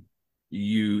time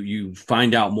you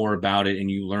find out more about it, and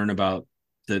you learn about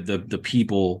the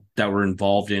people that were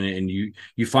involved in it, and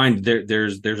you find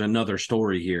there's another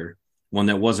story here, one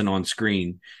that wasn't on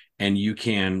screen, and you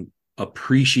can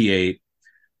appreciate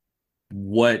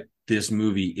what this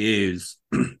movie is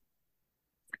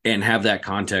and have that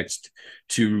context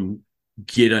to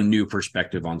get a new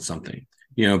perspective on something.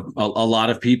 A lot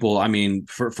of people, I mean,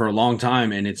 for a long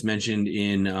time, and it's mentioned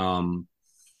in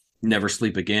Never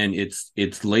Sleep Again,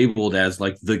 it's labeled as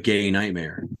like the gay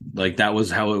nightmare. Like that was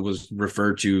how it was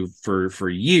referred to for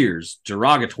years,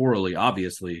 derogatorily,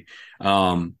 obviously.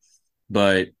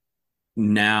 But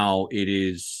now it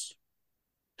is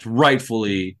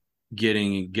rightfully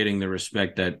getting the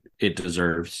respect that it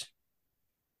deserves.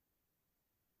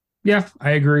 Yeah,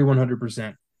 I agree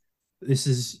 100%. This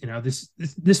is,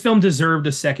 this film deserved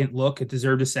a second look. It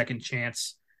deserved a second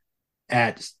chance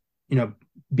at,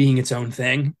 being its own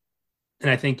thing. And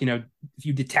I think, if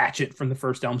you detach it from the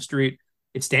first Elm Street,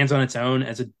 it stands on its own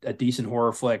as a decent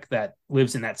horror flick that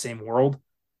lives in that same world.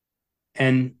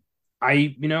 And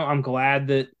I'm glad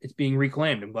that it's being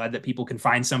reclaimed. I'm glad that people can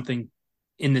find something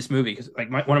in this movie, because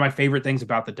like one of my favorite things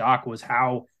about the doc was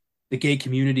how the gay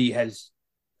community has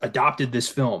adopted this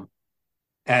film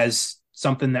as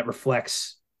something that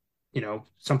reflects,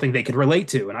 something they could relate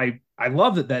to. And I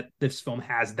love that this film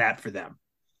has that for them.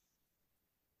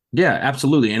 Yeah,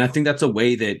 absolutely. And I think that's a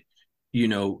way that,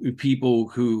 people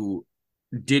who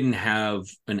didn't have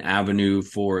an avenue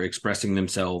for expressing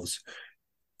themselves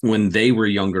when they were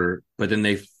younger, but then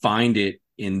they find it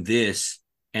in this,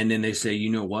 and then they say, you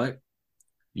know what?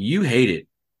 You hate it,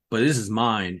 but this is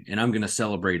mine, and I'm going to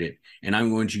celebrate it, and I'm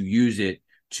going to use it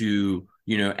to,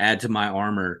 add to my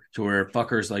armor to where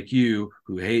fuckers like you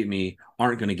who hate me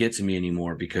aren't going to get to me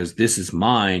anymore, because this is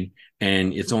mine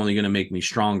and it's only going to make me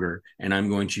stronger. And I'm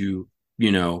going to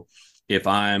you know, if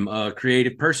I'm a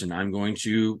creative person, I'm going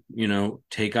to,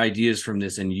 take ideas from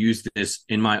this and use this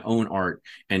in my own art,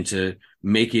 and to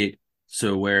make it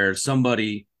so where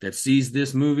somebody that sees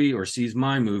this movie or sees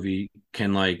my movie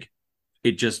can, like,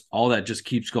 it just, all that just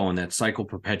keeps going. That cycle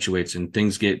perpetuates and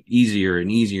things get easier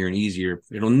and easier and easier.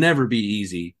 It'll never be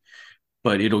easy,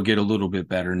 but it'll get a little bit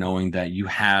better knowing that you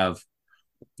have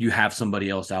somebody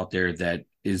else out there that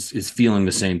is feeling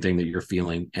the same thing that you're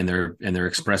feeling, and they're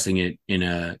expressing it in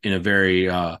a very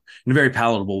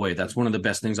palatable way. That's one of the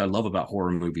best things I love about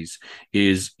horror movies,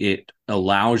 is it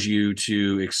allows you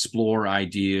to explore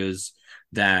ideas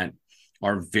that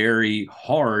are very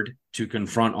hard to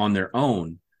confront on their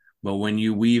own, but when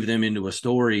you weave them into a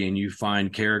story and you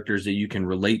find characters that you can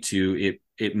relate to,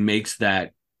 it makes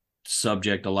that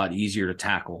subject a lot easier to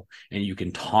tackle, and you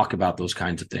can talk about those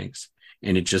kinds of things,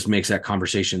 and it just makes that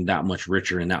conversation that much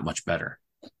richer and that much better.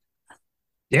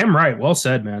 Damn right. Well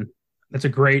said, man. That's a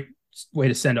great way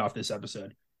to send off this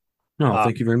episode. No,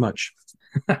 thank you very much.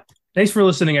 Thanks for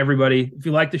listening, everybody. If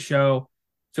you like the show,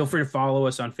 feel free to follow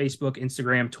us on Facebook,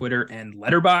 Instagram, Twitter, and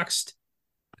Letterboxd.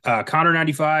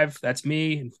 Connor95, that's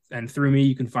me. And through me,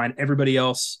 you can find everybody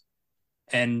else.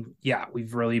 And yeah,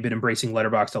 we've really been embracing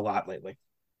Letterboxd a lot lately.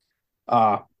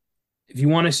 If you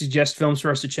want to suggest films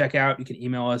for us to check out, you can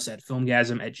email us at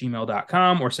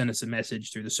filmgazm@gmail.com, or send us a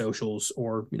message through the socials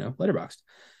or, Letterboxd.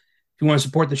 If you want to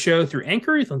support the show through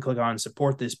Anchor, you can click on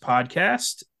support this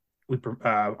podcast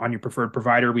on your preferred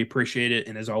provider. We appreciate it.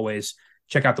 And as always,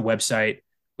 check out the website.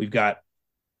 We've got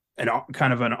an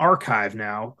archive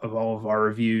now of all of our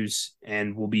reviews,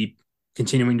 and we'll be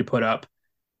continuing to put up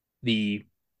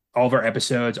all of our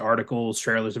episodes, articles,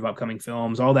 trailers of upcoming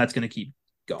films. All that's going to keep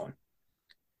going.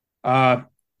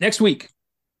 Next week,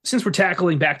 since we're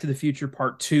tackling Back to the Future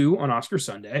Part 2 on Oscar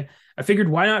Sunday, I figured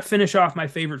why not finish off my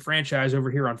favorite franchise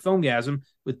over here on FILMGAZM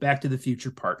with Back to the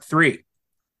Future Part 3.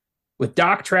 With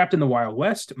Doc trapped in the Wild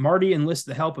West, Marty enlists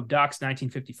the help of Doc's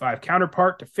 1955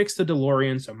 counterpart to fix the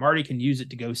DeLorean so Marty can use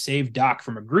it to go save Doc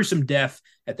from a gruesome death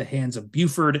at the hands of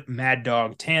Buford Mad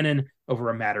Dog Tannen over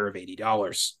a matter of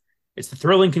 $80. It's the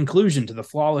thrilling conclusion to the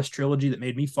flawless trilogy that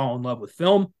made me fall in love with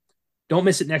film. Don't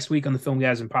miss it next week on the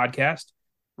FILMGAZM podcast.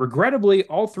 Regrettably,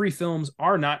 all 3 films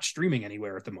are not streaming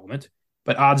anywhere at the moment,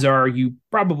 but odds are you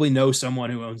probably know someone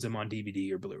who owns them on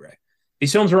DVD or Blu-ray.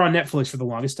 These films were on Netflix for the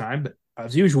longest time, but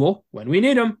as usual, when we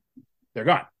need them, they're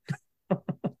gone.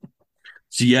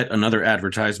 It's yet another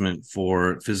advertisement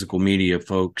for physical media,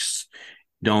 folks.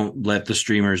 Don't let the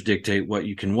streamers dictate what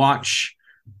you can watch.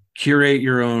 Curate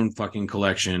your own fucking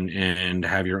collection and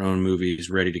have your own movies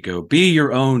ready to go. Be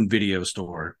your own video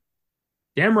store.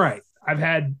 Damn right. I've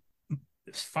had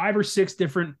 5 or 6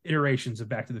 different iterations of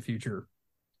Back to the Future,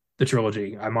 the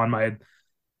trilogy. I'm on my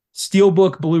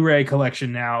Steelbook Blu-ray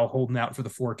collection now, holding out for the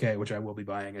 4K, which I will be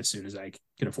buying as soon as I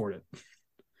can afford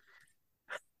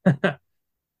it.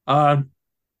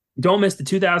 Don't miss the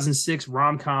 2006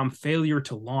 rom-com Failure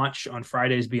to Launch on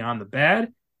Fridays Beyond the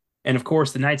Bad. And of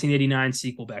course, the 1989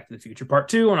 sequel Back to the Future Part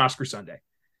 2 on Oscar Sunday.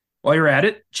 While you're at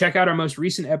it, check out our most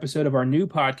recent episode of our new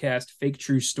podcast, Fake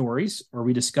True Stories, where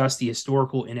we discuss the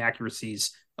historical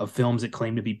inaccuracies of films that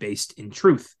claim to be based in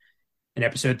truth. In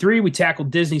episode 3, we tackled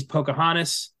Disney's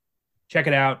Pocahontas. Check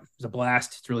it out. It was a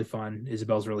blast. It's really fun.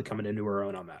 Isabel's really coming into her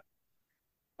own on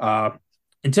that.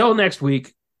 Until next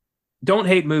week, don't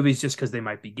hate movies just because they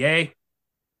might be gay.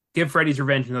 Give Freddy's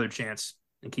Revenge another chance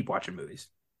and keep watching movies.